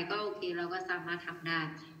คับไปก็โอเคเราก็สามารถทำได้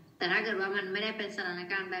แต่ถ้าเกิดว่ามันไม่ได้เป็นสถาน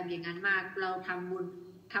การณ์แบบอย่างนั้นมากเราทำบุญ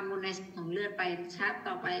ในของเลือดไปชาติ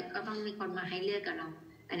ต่อไปก็ต้องมีคนมาให้เลือดกับเรา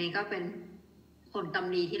อันนี้ก็เป็นผลกรรม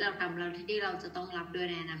ดีที่เราทำแล้วที่เราจะต้องรับด้วย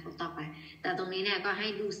ในอนาคตต่อไปแต่ตรงนี้เนี่ยก็ให้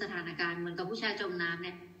ดูสถานการณ์เหมือนกับผู้ชายจมน้ำเ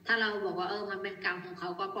นี่ยถ้าเราบอกว่ามันเป็นกรรมของเขา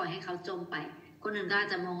ก็ปล่อยให้เขาจมไปคนอื่นก็อาจ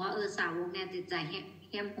จะมองว่าสาวกเนี่ยจิตใจ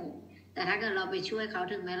เข้มโหดแต่ถ้าเกิดเราไปช่วยเขา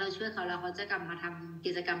ถึงแม้เราช่วยเขาแล้วเขาจะกลับมาทำ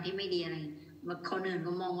กิจกรรมที่ไม่ดีอะไรคนอื่น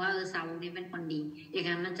ก็มองว่าสาวกนี้เป็นคนดีอย่าง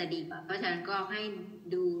นั้นมันจะดีกว่าเพราะฉะนั้นก็ให้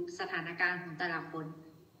ดูสถานการณ์ของแต่ละคน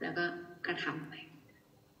แล้วก็กระทำไป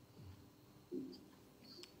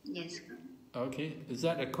Yes Okay, is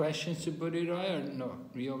that a question, Subudhi Roy, or no?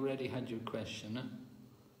 We already had your question, huh?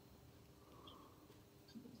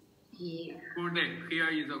 Yeah. Gurudev, here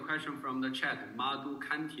is a question from the chat. Madhu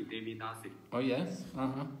Kanti Devi Dasi. Oh yes,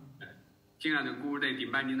 敬爱的 Gurudev，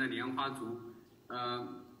 顶拜您的莲花足。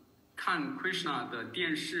看 Krishna 的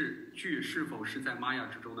电视剧是否是在 Maya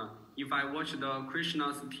之中呢 ？If I watch the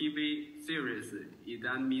Krishna's TV series,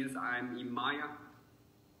 that means I'm in Maya.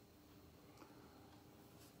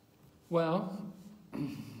 Well,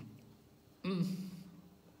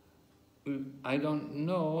 I don't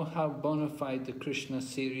know how bona fide the Krishna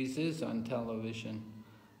series is on television.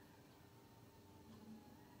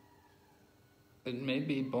 It may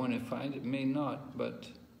be bona fide, it may not, but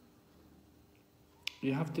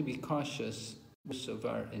you have to be cautious of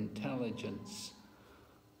our intelligence.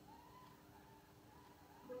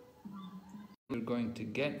 We're going to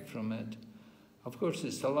get from it. Of course,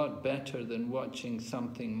 it's a lot better than watching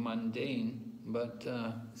something mundane, but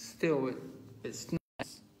still, it's not.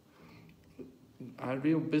 Our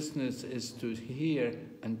real business is to hear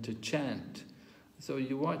and to chant. So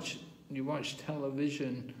you watch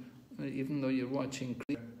television, even though you're watching,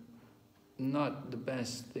 not the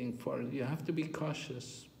best thing for it. You have to be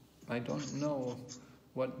cautious. I don't know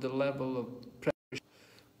what the level of pressure.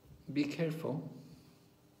 Be careful.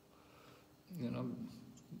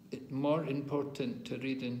 It's more important to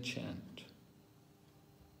read and chant.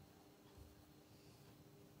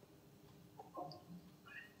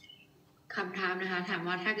 คำถามนะคะถาม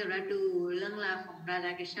ว่าถ้าเกิดว่าดูเรื่องราวของราช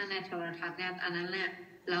าคริชนาในโทรทัศน์เนี่ยอันนั้นแหละ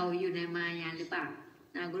เราอยู่ในมายาหรือเปล่า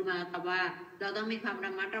กุรุมาตอบว่าเราต้องมีความร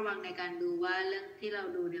ะมัดระวังในการดูว่าเรื่องที่เรา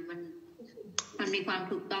ดูเนี่ยมันมีความ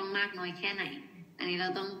ถูกต้องมากน้อยแค่ไหนอันนี้เรา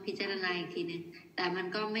ต้องพิจารณาอีกทีนึงแต่มัน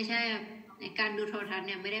ก็ไม่ใช่ในการดูโทรทัศน์เ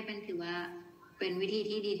นี่ยไม่ได้เป็นถือว่าเป็นวิธี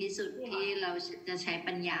ที่ดีที่สุดที่เราจะใช้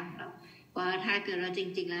ปัญญาของเราว่าถ้าเกิดเราจ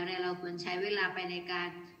ริงๆแล้วเนี่ยเราควรใช้เวลาไปในการ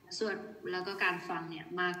สวดแล้วก็การฟังเนี่ย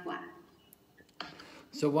มากกว่า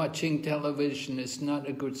So watching television is not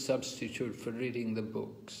a good substitute for reading the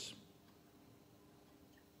books.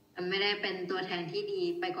 ไม่ได้เป็นตัวแทนที่ดี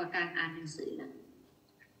ไปกว่าการอ่านหนังสือ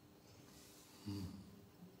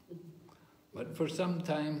But for some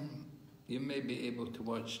time you may be able to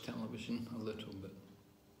watch television a little bit.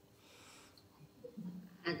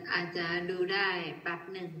 แต่ อาจจะดูได้แป๊บ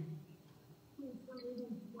หนึ่ง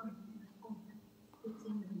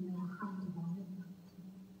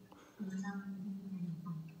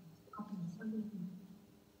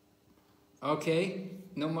Okay,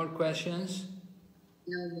 no more questions?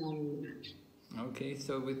 No more. Okay,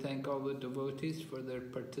 so we thank all the devotees for their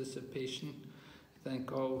participation.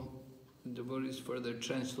 Thank all the devotees for their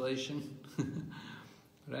translation.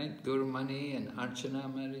 Right? Guru Mani and Archana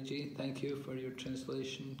Maharaji, thank you for your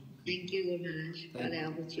translation. Thank you, Guru Maharaj, for the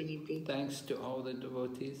opportunity. Thanks to all the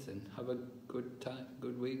devotees and have a good time,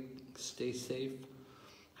 good week. Stay safe.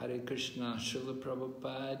 Hare Krishna, Srila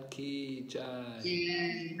Prabhupada ki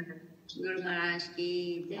jai. Guru Maharaj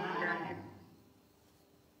ki jai.